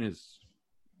 Cam Newton is,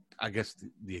 I guess,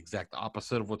 the exact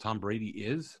opposite of what Tom Brady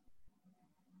is.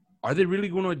 Are they really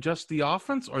going to adjust the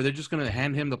offense, or are they just going to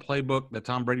hand him the playbook that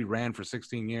Tom Brady ran for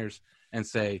 16 years and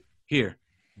say, here,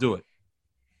 do it?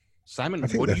 Simon,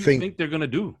 what do you think they're going to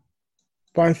do?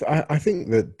 But I think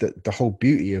that the whole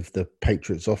beauty of the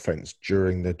Patriots offense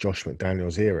during the Josh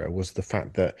McDaniels era was the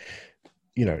fact that,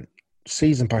 you know,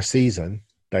 season by season,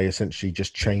 they essentially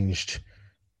just changed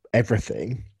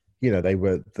everything. You know,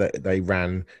 they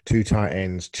ran 2 tight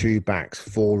ends, 2 backs,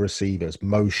 4 receivers,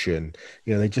 motion.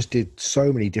 You know, they just did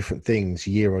so many different things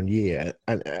year on year,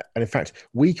 and in fact,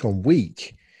 week on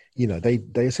week, you know, they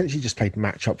essentially just played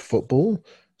matchup football.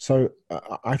 So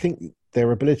I think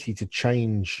their ability to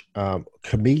change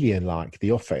chameleon-like the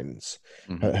offense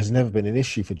has never been an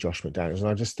issue for Josh McDaniels, and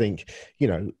I just think, you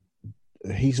know,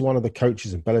 he's one of the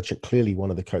coaches, and Belichick clearly one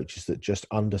of the coaches that just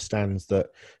understands that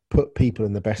put people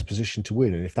in the best position to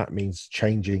win. And if that means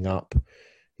changing up,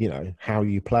 you know, how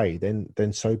you play, then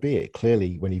so be it.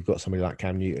 Clearly, when you've got somebody like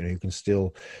Cam Newton who can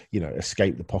still, you know,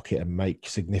 escape the pocket and make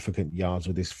significant yards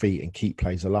with his feet and keep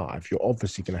plays alive, you're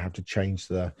obviously going to have to change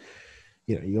the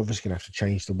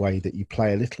way that you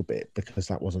play a little bit, because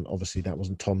that wasn't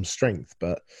Tom's strength.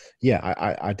 But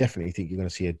yeah, I definitely think you're going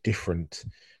to see a different,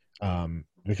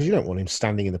 because you don't want him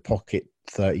standing in the pocket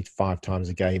 35 times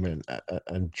a game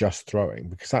and just throwing,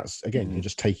 because that's, again, you're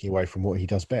just taking away from what he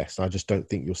does best. I just don't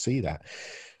think you'll see that.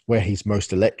 Where he's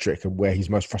most electric and where he's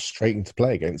most frustrating to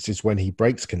play against is when he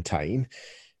breaks contain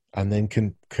and then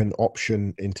can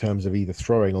option in terms of either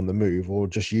throwing on the move or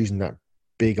just using that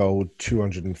big old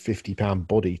 250-pound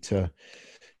body to,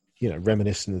 you know,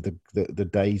 reminiscent of the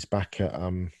days back at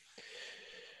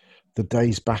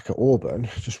Auburn,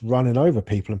 just running over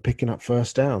people and picking up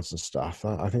first downs and stuff.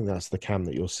 I think that's the Cam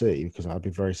that you'll see, because I'd be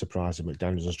very surprised if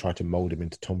McDaniels has tried to mold him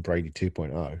into Tom Brady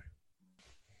 2.0.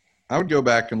 I would go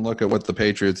back and look at what the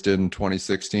Patriots did in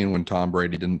 2016 when Tom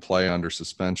Brady didn't play under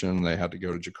suspension. They had to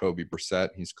go to Jacoby Brissett.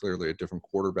 He's clearly a different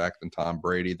quarterback than Tom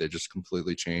Brady. They just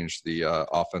completely changed the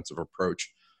offensive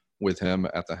approach with him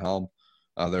at the helm.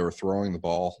 They were throwing the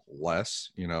ball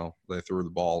less. You know, they threw the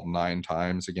ball 9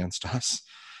 times against us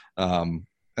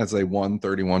as they won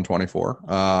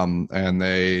 31-24. And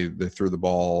they threw the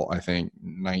ball, I think,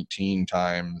 19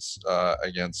 times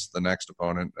against the next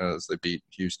opponent as they beat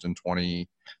Houston 27-0.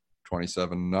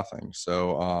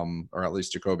 So, or at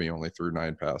least Jacoby only threw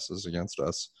 9 passes against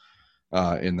us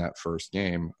in that first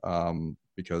game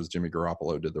because Jimmy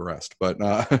Garoppolo did the rest. But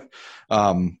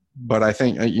I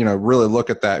think, you know, really look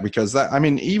at that, because that, I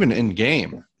mean, even in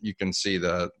game, you can see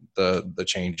the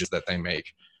changes that they make.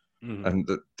 And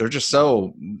they're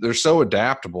so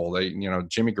adaptable. They, you know,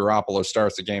 Jimmy Garoppolo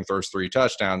starts the game, throws 3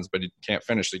 touchdowns, but he can't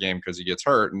finish the game because he gets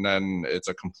hurt. And then it's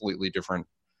a completely different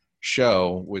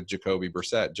show with Jacoby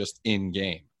Brissett just in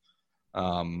game.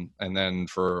 And then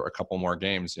for a couple more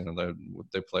games, you know,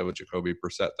 they play with Jacoby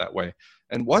Brissett that way.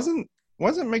 And wasn't that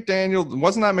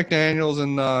McDaniels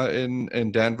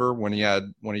in Denver when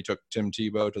he took Tim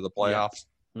Tebow to the playoffs?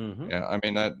 Yeah, yeah, I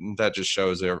mean, that just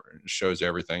shows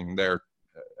everything there.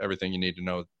 Everything you need to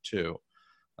know too.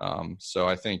 So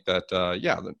I think that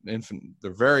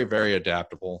they're very, very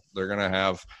adaptable. They're going to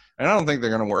have, and I don't think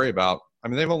they're going to worry about. I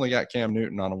mean, they've only got Cam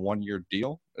Newton on a 1-year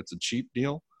deal. It's a cheap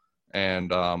deal,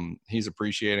 and he's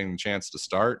appreciating the chance to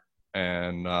start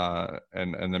and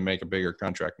then make a bigger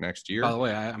contract next year. By the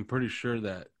way, I'm pretty sure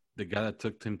that the guy that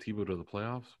took Tim Tebow to the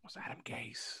playoffs was Adam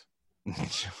Gase.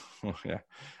 Yeah,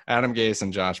 Adam Gase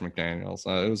and Josh McDaniels.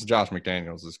 It was Josh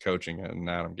McDaniels is coaching it, and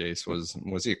Adam Gase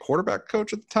was he a quarterback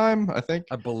coach at the time? I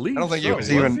believe. I don't think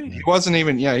he wasn't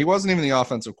even the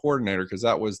offensive coordinator, because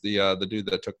that was the dude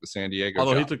that took the San Diego.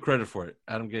 Although job. He took credit for it.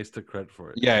 Adam Gase took credit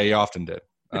for it. Yeah, he often did.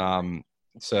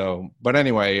 So, but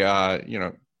anyway, you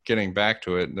know, getting back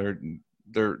to it,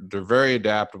 they're very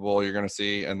adaptable. You're going to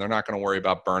see, and they're not going to worry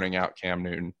about burning out Cam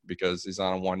Newton because he's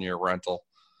on a 1-year rental.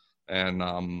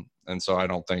 And so I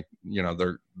don't think, you know,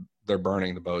 they're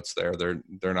burning the boats there.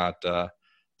 They're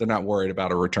not worried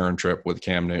about a return trip with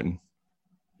Cam Newton.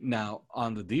 Now,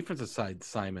 on the defensive side,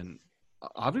 Simon,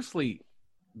 obviously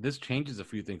this changes a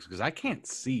few things, because I can't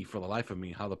see for the life of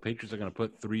me how the Patriots are going to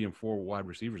put 3 and 4 wide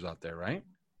receivers out there, right?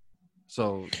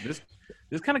 So this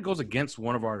kind of goes against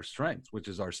one of our strengths, which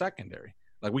is our secondary.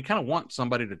 Like, we kind of want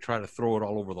somebody to try to throw it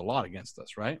all over the lot against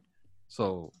us, right?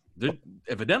 So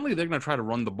evidently they're going to try to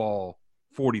run the ball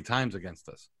 40 times against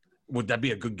us. Would that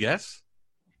be a good guess?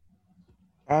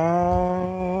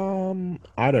 I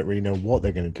don't really know what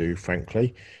they're going to do,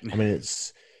 frankly. I mean,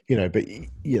 but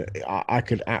I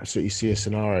could absolutely see a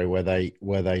scenario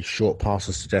where they short pass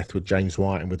us to death with James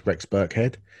White and with Rex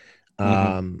Burkhead.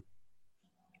 That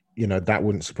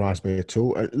wouldn't surprise me at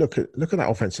all. Look at that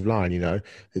offensive line.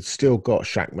 It's still got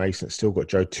Shaq Mason, it's still got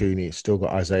Joe Tooney, it's still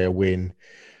got Isaiah Wynn.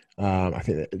 I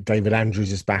think that David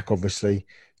Andrews is back, obviously.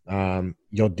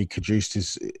 Yoddi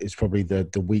Kajust is probably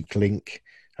the weak link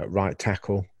at right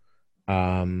tackle.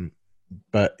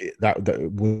 But that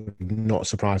would not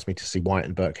surprise me to see White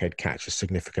and Burkhead catch a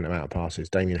significant amount of passes.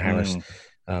 Damian Harris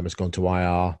has gone to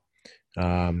IR.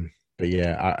 But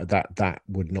yeah, that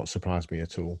would not surprise me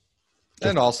at all.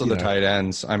 And also the tight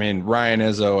ends. I mean, Ryan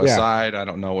Izzo aside, I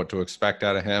don't know what to expect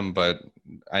out of him, but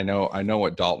I know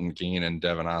what Dalton Keene and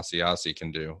Devin Asiasi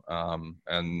can do,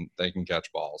 and they can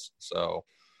catch balls. So,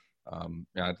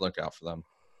 I'd look out for them.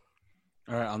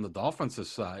 All right, on the offensive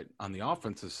side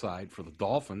for the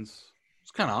Dolphins, it's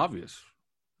kind of obvious.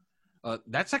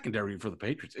 That secondary for the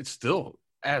Patriots, it's still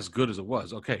as good as it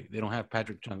was. Okay, they don't have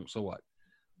Patrick Chung, so what?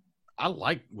 I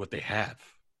like what they have.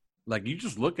 Like, you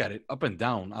just look at it up and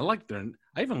down. I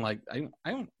even like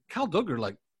Kyle Duggar.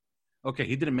 Like, okay,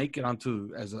 he didn't make it onto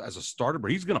as a starter,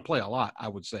 but he's going to play a lot, I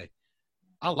would say.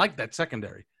 I like that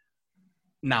secondary.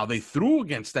 Now, they threw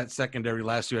against that secondary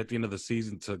last year at the end of the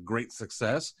season to great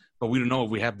success, but we don't know if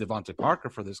we have Devontae Parker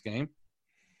for this game.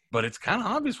 But it's kind of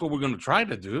obvious what we're going to try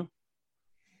to do.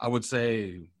 I would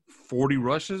say 40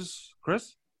 rushes,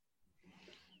 Chris?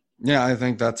 Yeah, I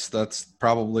think that's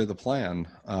probably the plan.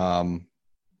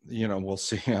 We'll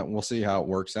see how it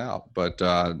works out. But,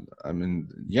 I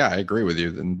agree with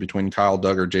you. And between Kyle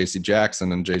Duggar, J.C.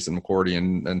 Jackson, and Jason McCourty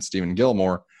and Stephen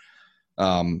Gilmore,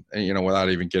 without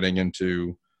even getting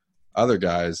into other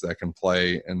guys that can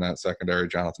play in that secondary,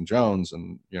 Jonathan Jones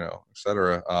and, et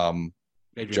cetera.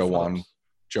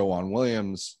 Joanne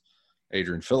Williams,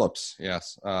 Adrian Phillips.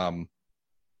 Yes.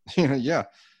 They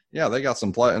got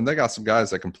some play, and they got some guys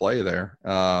that can play there.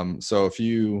 So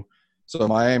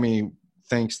Miami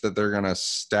thinks that they're going to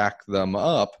stack them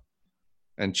up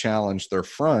and challenge their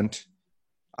front.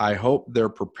 I hope they're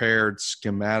prepared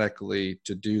schematically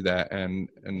to do that. And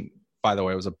by the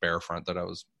way, it was a bear front that I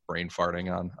was brain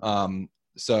farting on.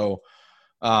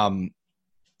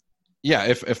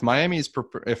 If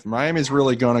Miami's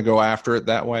really going to go after it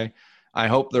that way, I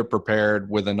hope they're prepared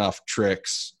with enough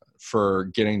tricks for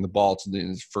getting the ball to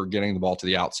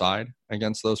the outside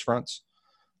against those fronts,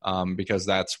 because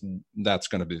that's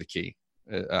going to be the key,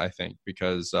 I think,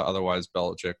 because otherwise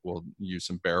Belichick will use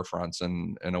some bear fronts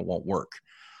and it won't work.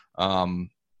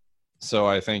 So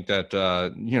I think that,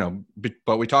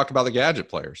 but we talked about the gadget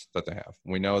players that they have.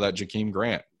 We know that Jakeem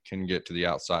Grant can get to the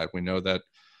outside. We know that,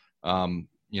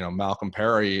 Malcolm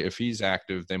Perry, if he's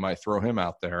active, they might throw him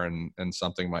out there and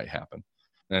something might happen.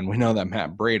 And we know that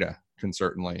Matt Breida can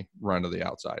certainly run to the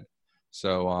outside.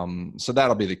 So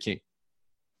that'll be the key.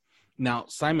 Now,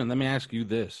 Simon, let me ask you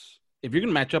this. If you're going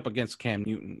to match up against Cam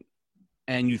Newton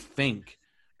and you think,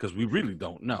 because we really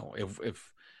don't know, if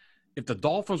the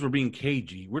Dolphins were being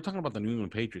cagey, we're talking about the New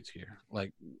England Patriots here.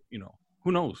 Like,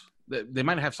 who knows? They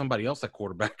might have somebody else at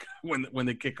quarterback when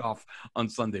they kick off on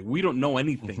Sunday. We don't know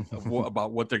anything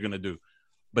about what they're going to do.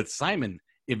 But Simon,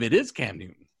 if it is Cam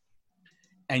Newton,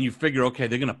 and you figure, okay,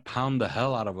 they're going to pound the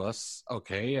hell out of us,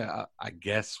 okay, I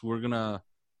guess we're gonna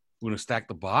stack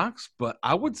the box. But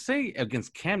I would say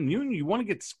against Cam Newton, you want to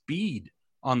get speed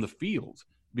on the field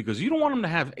because you don't want him to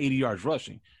have 80 yards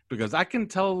rushing. Because I can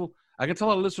tell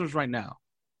our listeners right now,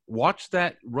 watch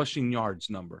that rushing yards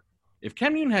number. If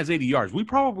Cam Newton has 80 yards, we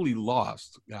probably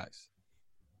lost, guys.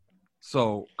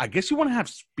 So I guess you want to have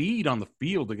speed on the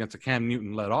field against a Cam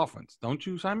Newton-led offense, don't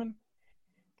you, Simon?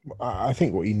 I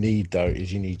think what you need, though,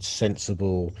 is you need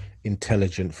sensible,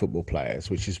 intelligent football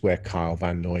players, which is where Kyle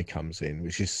Van Noy comes in,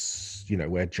 which is,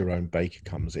 where Jerome Baker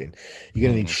comes in. You're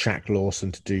going to need Shaq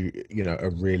Lawson to do, a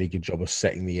really good job of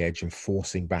setting the edge and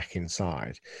forcing back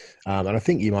inside. And I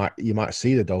think you might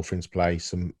see the Dolphins play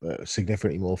some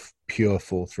significantly more pure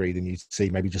 4-3 than you see,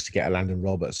 maybe just to get a Landon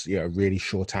Roberts, a really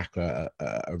short tackler,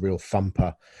 a real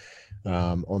thumper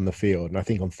on the field. And I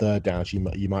think on third downs,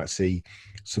 you might see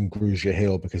some Grugier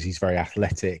Hill because he's very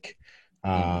athletic.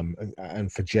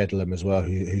 And for Jedlam as well,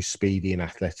 who's speedy and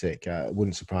athletic. It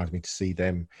wouldn't surprise me to see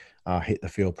them hit the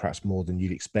field perhaps more than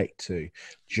you'd expect to,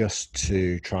 just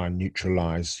to try and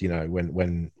neutralize,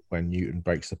 when Newton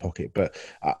breaks the pocket. But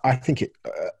I think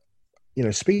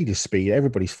speed is speed.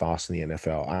 Everybody's fast in the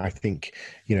NFL. I think,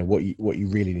 what you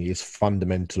really need is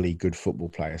fundamentally good football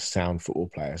players, sound football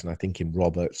players. And I think in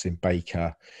Roberts, in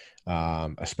Baker,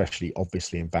 especially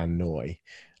obviously in Van Noy,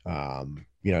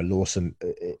 Lawson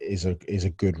is a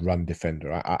good run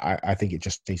defender. I think it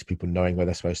just needs people knowing where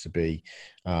they're supposed to be,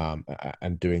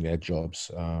 and doing their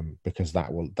jobs, because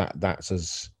that's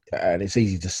as, and it's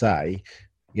easy to say,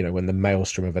 when the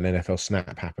maelstrom of an NFL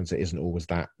snap happens, it isn't always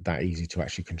that easy to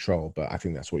actually control. But I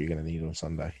think that's what you're going to need on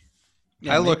Sunday.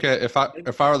 Yeah, I look at if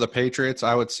I were the Patriots,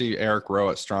 I would see Eric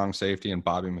Rowe at strong safety and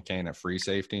Bobby McCain at free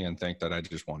safety, and think that I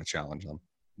just want to challenge them.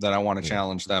 That I want to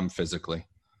challenge them physically,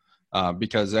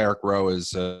 because Eric Rowe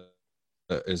is a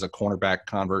cornerback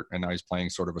convert, and now he's playing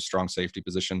sort of a strong safety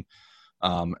position,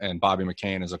 and Bobby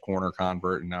McCain is a corner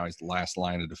convert, and now he's the last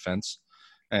line of defense.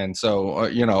 And so,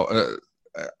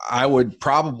 I would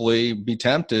probably be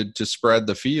tempted to spread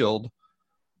the field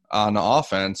on the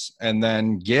offense and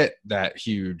then get that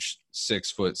huge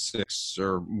 6'6"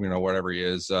 or whatever he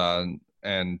is, and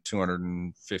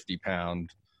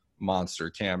 250-pound monster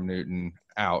Cam Newton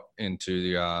out into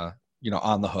the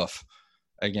on the hoof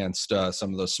against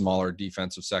some of the smaller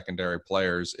defensive secondary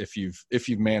players. If you've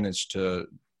managed to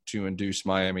induce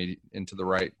Miami into the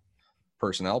right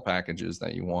personnel packages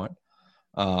that you want,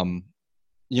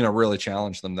 really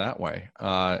challenge them that way.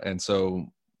 And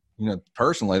so,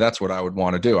 personally, that's what I would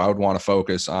want to do. I would want to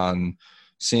focus on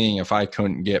seeing if I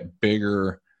couldn't get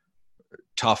bigger,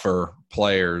 tougher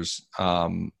players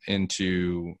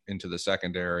into the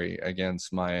secondary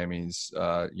against Miami's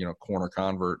corner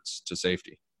converts to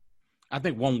safety. I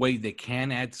think one way they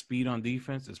can add speed on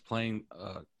defense is playing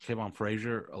Kevon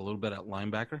Frazier a little bit at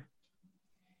linebacker,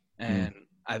 and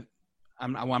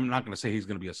I'm not going to say he's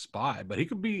going to be a spy, but he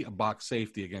could be a box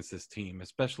safety against this team,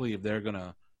 especially if they're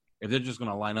just going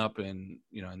to line up in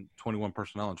 21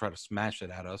 personnel and try to smash it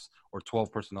at us, or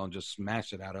 12 personnel and just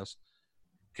smash it at us.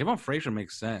 Kevon Frazier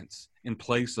makes sense in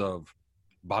place of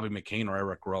Bobby McCain or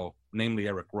Eric Rowe, namely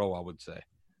Eric Rowe, I would say,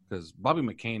 because Bobby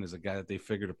McCain is a guy that they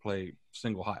figure to play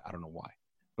single high. I don't know why,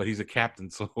 but he's a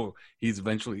captain, so he's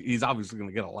obviously going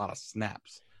to get a lot of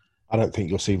snaps. I don't think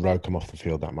you'll see Rowe come off the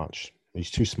field that much.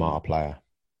 He's too smart a player.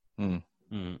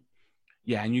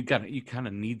 Yeah, and you kind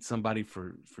of need somebody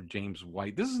for James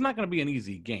White. This is not going to be an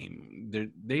easy game.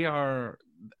 They're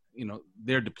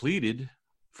depleted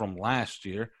from last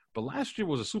year, but last year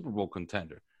was a Super Bowl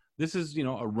contender. This is a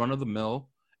run of the mill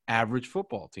average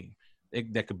football team.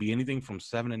 That could be anything from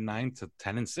 7-9 to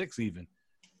 10-6, even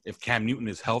if Cam Newton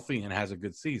is healthy and has a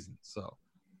good season. So,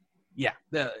 yeah,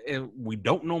 we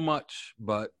don't know much,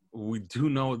 but we do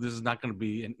know this is not going to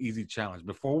be an easy challenge.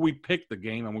 Before we pick the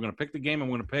game, and we're going to pick the game, and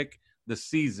we're going to pick the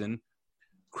season,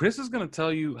 Chris is going to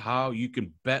tell you how you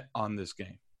can bet on this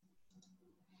game.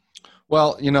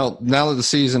 Well, now that the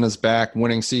season is back,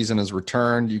 winning season has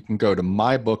returned, you can go to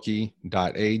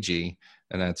mybookie.ag,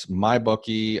 and that's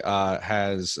MyBookie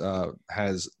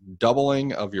has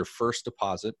doubling of your first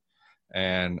deposit,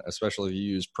 and especially if you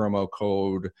use promo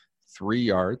code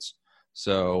 3yards.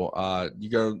 So you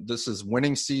go, this is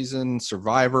winning season,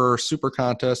 Survivor, Super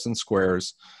Contest, and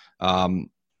Squares.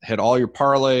 Hit all your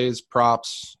parlays,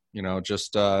 props,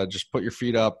 just put your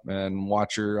feet up and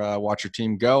watch your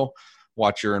team go,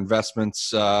 watch your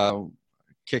investments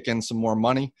kick in some more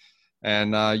money,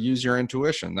 and use your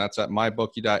intuition. That's at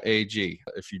mybookie.ag.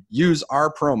 If you use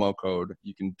our promo code,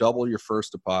 you can double your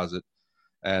first deposit,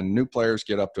 and new players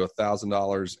get up to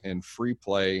 $1,000 in free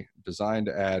play designed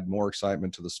to add more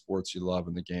excitement to the sports you love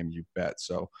and the game you bet.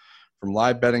 So from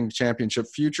live betting to championship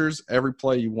futures, every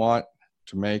play you want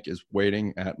to make is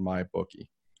waiting at MyBookie.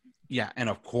 Yeah, and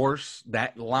of course,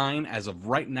 that line as of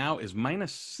right now is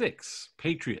 -6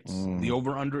 Patriots. The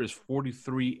over-under is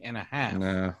 43.5.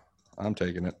 Nah, I'm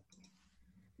taking it.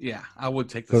 Yeah, I would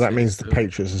take the So that means the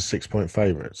Patriots are 6-point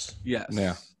favorites. Yes.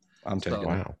 Yeah, I'm taking it.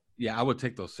 Wow. Yeah, I would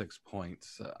take those 6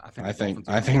 points. I think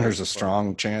there's a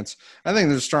strong chance. I think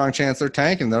there's a strong chance they're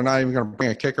tanking. They're not even going to bring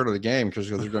a kicker to the game because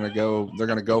they're going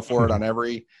to go for it on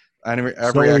every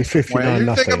 59.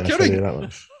 You think I'm kidding?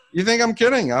 You think I'm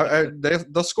kidding?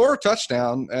 They'll score a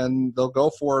touchdown and they'll go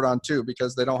for it on 2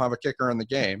 because they don't have a kicker in the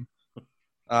game.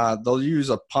 They'll use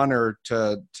a punter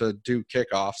to do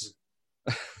kickoffs.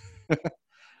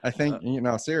 I think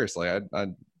seriously. I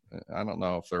don't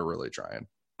know if they're really trying.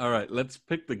 All right, let's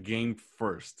pick the game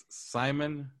first.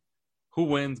 Simon, who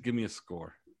wins? Give me a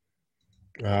score.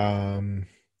 I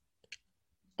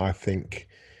think.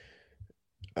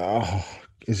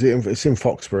 It's in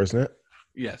Foxborough, isn't it?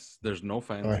 Yes, there's no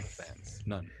fans.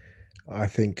 None. I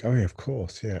think. Oh yeah, of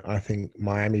course. Yeah, I think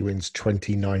Miami wins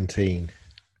 2019.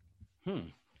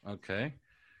 Okay,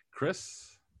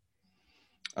 Chris.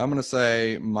 I'm going to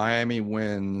say Miami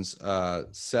wins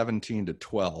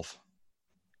 17-12.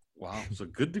 Wow, so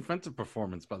good defensive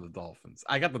performance by the Dolphins.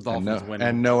 I got the Dolphins winning.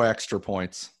 And no extra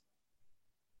points.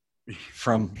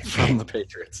 from the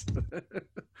Patriots.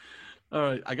 All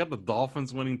right, I got the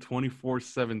Dolphins winning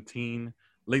 24-17.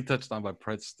 Late touchdown by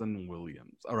Preston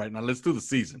Williams. All right, now let's do the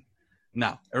season.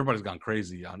 Now, everybody's gone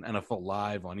crazy on NFL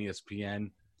Live, on ESPN.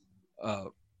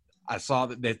 I saw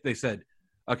that they said,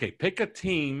 okay, pick a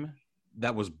team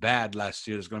that was bad last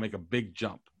year that's going to make a big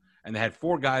jump. And they had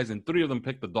 4 guys, and 3 of them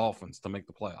picked the Dolphins to make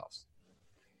the playoffs.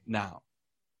 Now,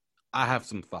 I have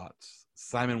some thoughts.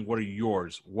 Simon, what are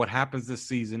yours? What happens this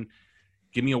season?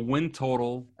 Give me a win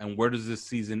total, and where does this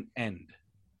season end?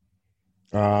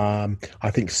 I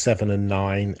think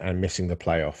 7-9 and missing the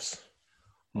playoffs.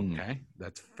 Okay,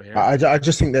 that's fair. I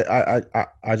just think that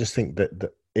I just think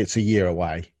that it's a year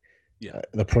away. Yeah,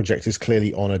 The project is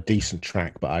clearly on a decent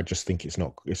track, but I just think it's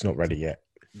not ready yet.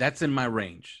 that's in my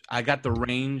range. I got the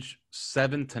range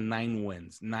 7 to 9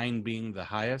 wins, 9 being the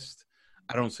highest.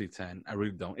 I don't see 10. I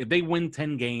really don't. If they win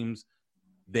 10 games,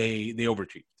 they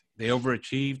overachieved. They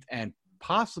overachieved and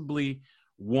possibly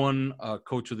won a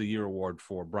Coach of the Year award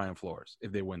for Brian Flores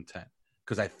if they win 10,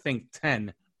 because I think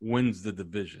 10 wins the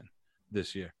division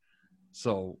this year.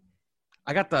 So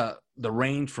I got the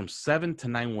range from 7 to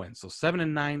 9 wins. So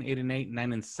 7-9, 8-8,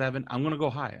 9-7. I'm gonna go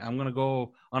high. I'm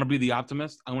gonna be the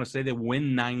optimist. I'm gonna say they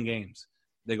win 9 games.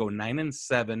 They go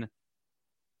 9-7.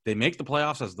 They make the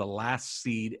playoffs as the last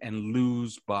seed and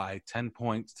lose by 10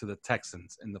 points to the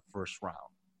Texans in the first round.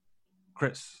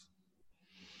 Chris.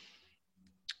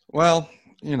 Well,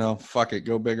 fuck it,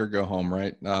 go big or go home,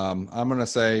 right? I'm gonna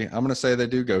say they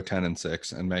do go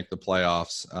 10-6 and make the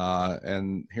playoffs.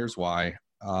 And here's why.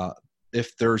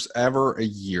 If there's ever a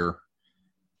year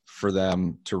for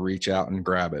them to reach out and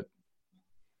grab it,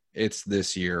 it's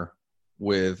this year,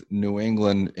 with New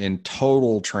England in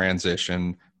total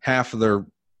transition. Half of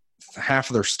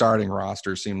their starting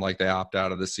roster seemed like they opt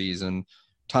out of the season.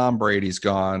 Tom Brady's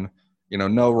gone.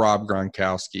 No Rob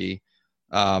Gronkowski.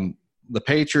 The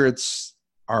Patriots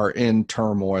are in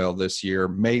turmoil this year,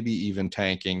 maybe even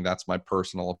tanking. That's my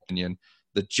personal opinion.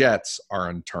 The Jets are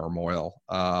in turmoil,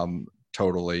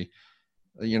 totally.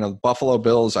 Buffalo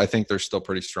Bills, I think they're still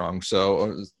pretty strong.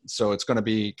 So it's going to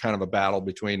be kind of a battle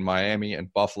between Miami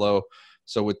and Buffalo.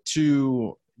 So with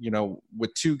two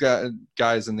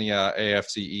guys in the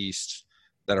AFC East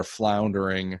that are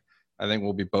floundering, I think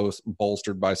we'll be both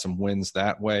bolstered by some wins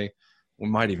that way. We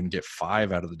might even get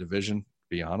 5 out of the division, to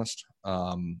be honest,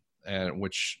 and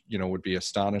which would be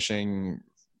astonishing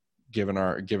given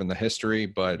the history,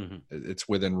 but it's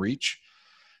within reach.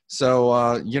 So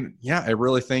I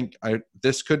really think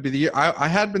this could be the year. I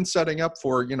had been setting up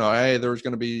for hey, there's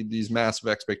going to be these massive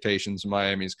expectations.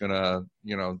 Miami's going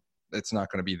to it's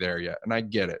not going to be there yet, and I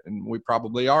get it, and we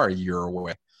probably are a year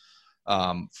away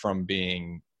from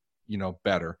being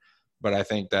better. But I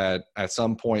think that at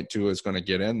some point Tua is going to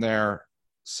get in there.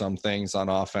 Some things on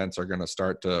offense are going to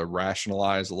start to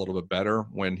rationalize a little bit better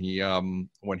when he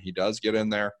does get in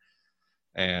there.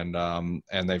 And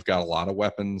they've got a lot of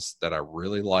weapons that I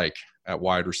really like at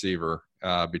wide receiver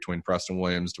between Preston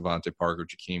Williams, Devontae Parker,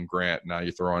 Jakeem Grant. Now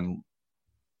you throw in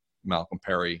Malcolm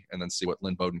Perry and then see what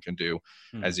Lynn Bowden can do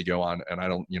as you go on. And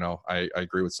I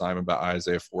agree with Simon about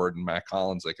Isaiah Ford and Matt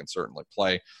Collins. They can certainly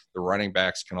play. The running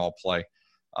backs can all play.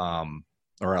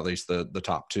 Or at least the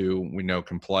top 2 we know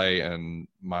can play, and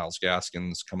Myles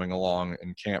Gaskin's coming along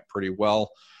in camp pretty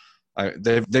well.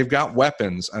 They've got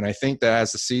weapons, and I think that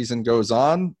as the season goes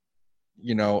on,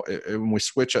 when we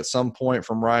switch at some point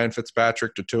from Ryan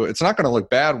Fitzpatrick to Tua, it's not going to look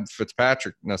bad with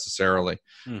Fitzpatrick necessarily,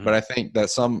 but I think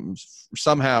that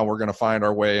somehow we're going to find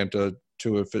our way into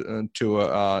Tua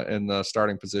in the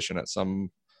starting position at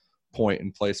some point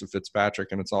in place of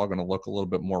Fitzpatrick, and it's all going to look a little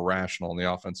bit more rational, and the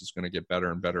offense is going to get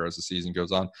better and better as the season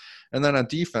goes on. And then on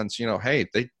defense, hey,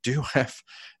 they do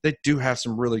have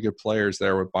some really good players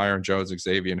there with Byron Jones,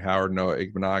 Xavier Howard, Noah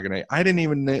Igbinoghene. I didn't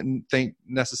even think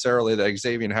necessarily that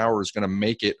Xavier Howard was going to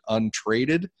make it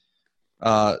untraded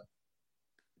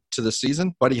to the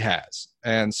season, but he has.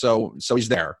 And so he's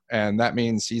there, and that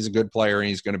means he's a good player and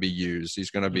he's going to be used.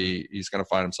 He's going to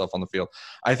find himself on the field.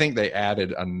 I think they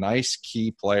added a nice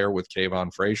key player with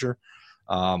Kayvon Frazier,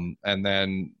 and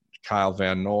then Kyle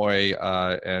Van Noy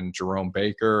and Jerome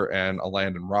Baker and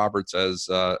Landon Roberts as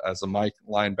a Mike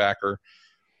linebacker.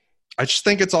 I just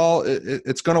think it's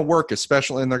going to work,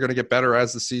 especially, and they're going to get better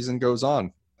as the season goes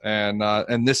on.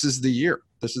 And this is the year.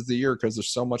 This is the year because there's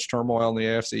so much turmoil in the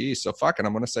AFC East. So fuck it,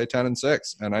 I'm going to say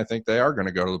 10-6, and I think they are going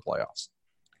to go to the playoffs.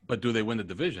 But do they win the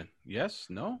division? Yes?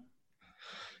 No?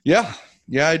 Yeah,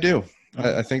 I do.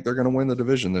 I think they're going to win the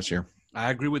division this year. I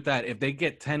agree with that. If they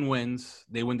get 10 wins,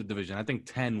 they win the division. I think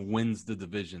 10 wins the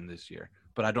division this year.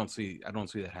 But I don't see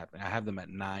that happening. I have them at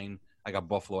 9. I got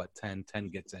Buffalo at 10. 10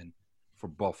 gets in for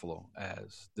Buffalo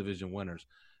as division winners.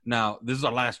 Now, this is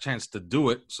our last chance to do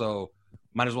it, so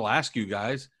might as well ask you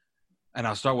guys, and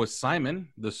I'll start with Simon,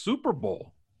 the Super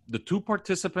Bowl, the 2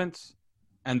 participants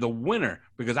and the winner,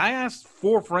 because I asked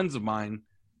 4 friends of mine,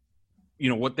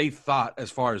 what they thought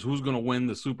as far as who's going to win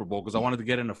the Super Bowl, because I wanted to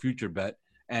get in a future bet,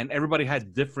 and everybody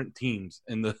had different teams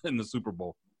in the Super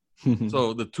Bowl.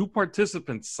 So the 2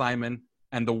 participants, Simon,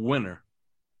 and the winner.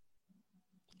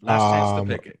 Last chance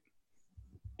to pick it.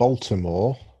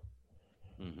 Baltimore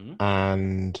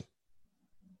and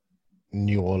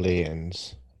New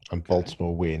Orleans, and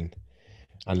Baltimore win.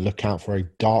 And look out for a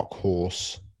dark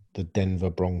horse, the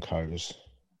Denver Broncos.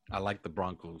 I like the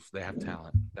Broncos. They have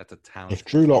talent. That's a talent. If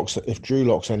Drew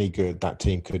Lock's any good, that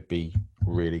team could be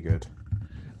really good.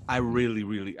 I really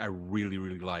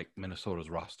like Minnesota's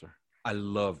roster. I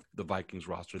love the Vikings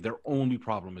roster. Their only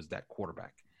problem is that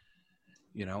quarterback.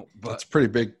 But that's a pretty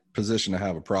big position to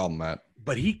have a problem at.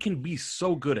 But he can be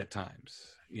so good at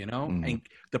times, And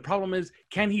the problem is,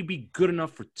 can he be good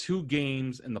enough for 2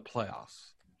 games in the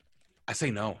playoffs? I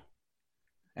say no.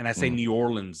 And I say New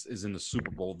Orleans is in the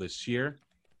Super Bowl this year,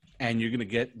 and you're going to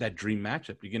get that dream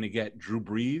matchup. You're going to get Drew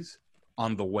Brees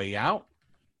on the way out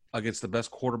against the best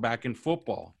quarterback in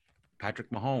football, Patrick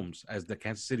Mahomes, as the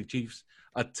Kansas City Chiefs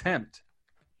attempt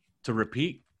to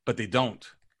repeat, but they don't.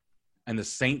 And the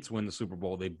Saints win the Super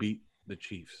Bowl. They beat the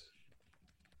Chiefs.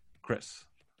 Chris.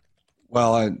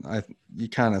 Well, you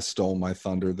kind of stole my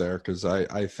thunder there, because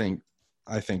I think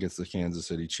it's the Kansas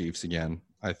City Chiefs again.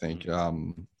 I think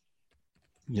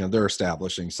they're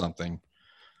establishing something,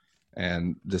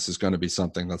 and this is going to be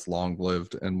something that's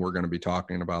long-lived, and we're going to be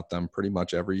talking about them pretty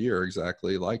much every year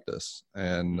exactly like this,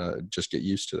 and just get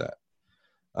used to that.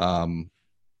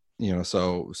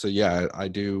 So yeah, I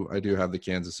do have the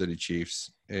Kansas City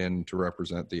Chiefs in to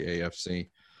represent the AFC.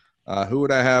 Who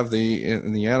would I have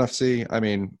in the NFC? I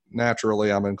mean,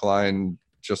 naturally, I'm inclined,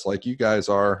 just like you guys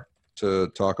are, to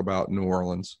talk about New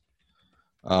Orleans.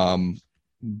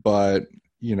 But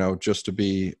just to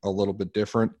be a little bit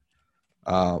different,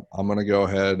 I'm going to go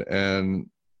ahead and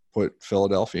put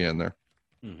Philadelphia in there,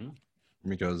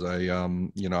 because I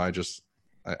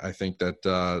think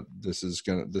that this is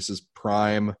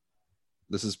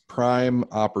prime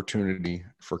opportunity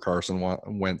for Carson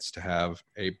Wentz to have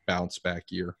a bounce back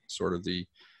year, sort of the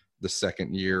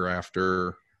second year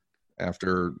after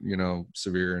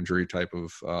severe injury type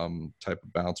of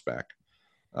bounce back.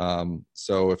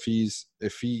 So if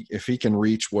he can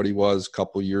reach what he was a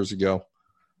couple years ago,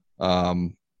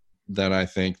 then I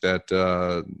think that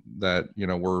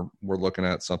we're looking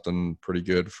at something pretty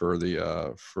good for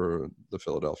the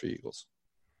Philadelphia Eagles.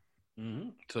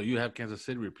 So you have Kansas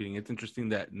City repeating. It's interesting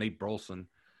that Nate Burleson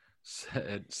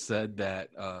said that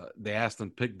they asked him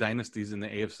to pick dynasties in the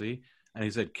AFC, and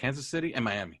he said Kansas City and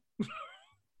Miami.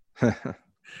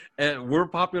 And we're a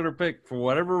popular pick. For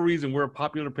whatever reason, we're a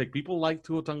popular pick. People like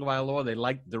Tua Tagovailoa. They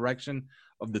like the direction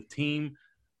of the team.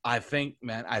 I think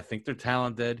they're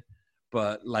talented.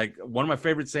 But like one of my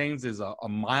favorite sayings is a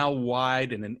mile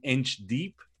wide and an inch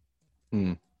deep.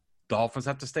 Dolphins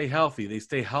have to stay healthy. They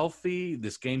stay healthy,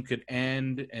 this game could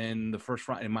end in the first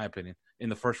round, in my opinion, in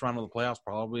the first round of the playoffs,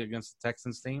 probably against the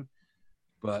Texans team.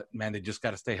 But, man, they just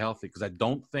got to stay healthy, because I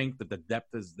don't think that the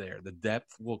depth is there. The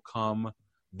depth will come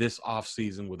this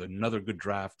offseason with another good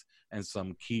draft and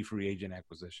some key free agent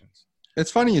acquisitions.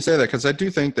 It's funny you say that, because I do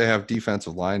think they have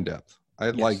defensive line depth.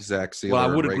 I like Zach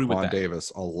Sealer and Raekwon Davis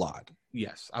a lot.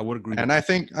 Yes, I would agree. And I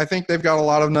think they've got a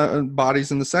lot of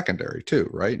bodies in the secondary too,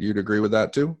 right? You'd agree with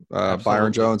that too?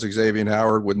 Byron Jones, Xavier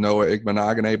Howard with Noah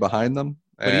Igbenogany behind them.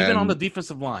 But even on the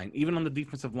defensive line,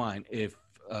 if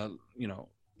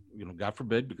God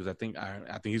forbid, because I think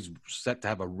he's set to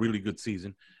have a really good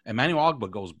season, Emmanuel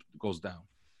Ogbah goes down.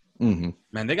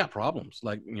 Man, they got problems.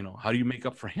 Like, how do you make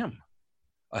up for him?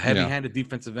 A heavy-handed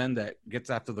defensive end that gets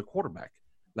after the quarterback.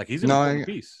 Like, he's an important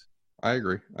piece. I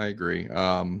agree.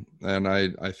 And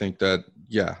I think that,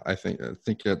 I think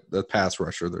that the pass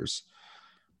rusher,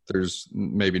 there's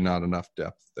maybe not enough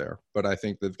depth there, but I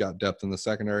think they've got depth in the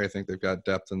secondary. I think they've got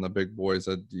depth in the big boys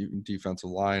at defensive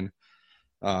line.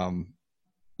 Who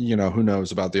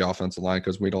knows about the offensive line,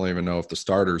 because we don't even know if the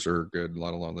starters are good,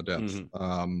 let alone the depth.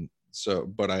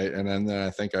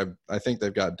 I think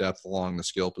they've got depth along the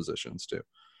skill positions too.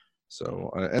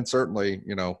 So, and certainly,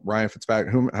 Ryan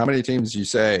Fitzpatrick, how many teams you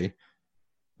say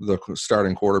the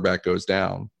starting quarterback goes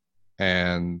down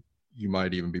and you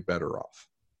might even be better off.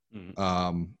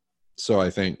 So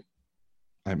I think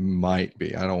I might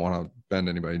be, I don't want to bend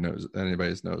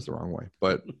anybody's nose the wrong way,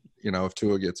 but if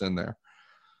Tua gets in there,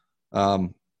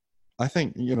 I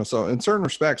think, so in certain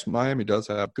respects, Miami does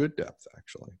have good depth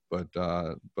actually, but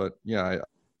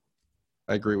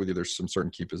I agree with you. There's some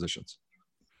certain key positions.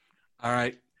 All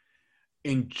right.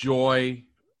 Enjoy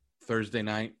Thursday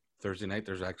night. Thursday night,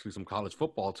 there's actually some college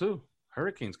football too.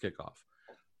 Hurricanes kickoff.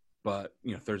 But,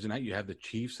 Thursday night, you have the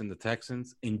Chiefs and the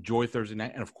Texans. Enjoy Thursday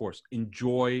night. And, of course,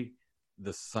 enjoy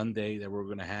the Sunday that we're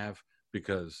going to have,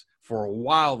 because for a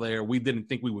while there, we didn't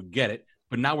think we would get it,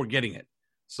 but now we're getting it.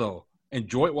 So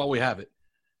enjoy it while we have it.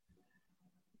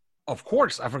 Of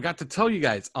course, I forgot to tell you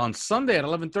guys, on Sunday at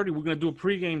 11:30, we're going to do a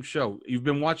pregame show. You've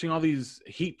been watching all these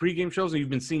Heat pregame shows, and you've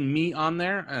been seeing me on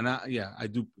there. And, I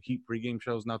do Heat pregame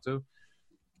shows now too.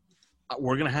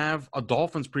 We're going to have a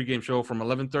Dolphins pregame show from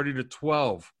 11:30 to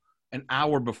 12, an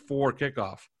hour before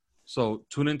kickoff. So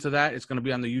tune into that. It's going to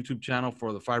be on the YouTube channel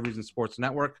for the 5 Reasons Sports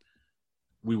Network.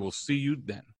 We will see you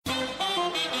then.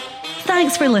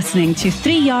 Thanks for listening to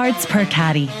 3 Yards Per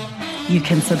Carry. You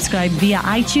can subscribe via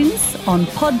iTunes, on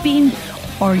Podbean,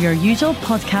 or your usual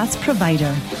podcast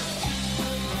provider.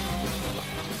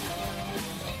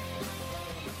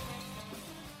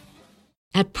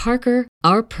 At Parker,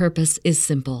 our purpose is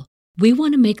simple. We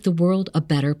want to make the world a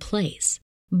better place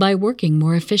by working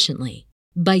more efficiently,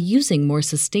 by using more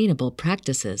sustainable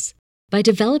practices, by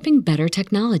developing better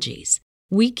technologies.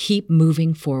 We keep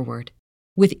moving forward.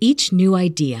 With each new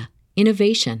idea,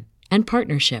 innovation, and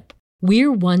partnership,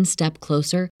 we're one step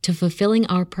closer to fulfilling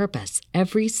our purpose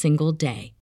every single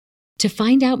day. To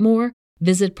find out more,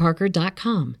 visit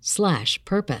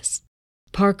parker.com/purpose.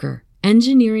 Parker,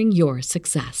 engineering your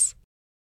success.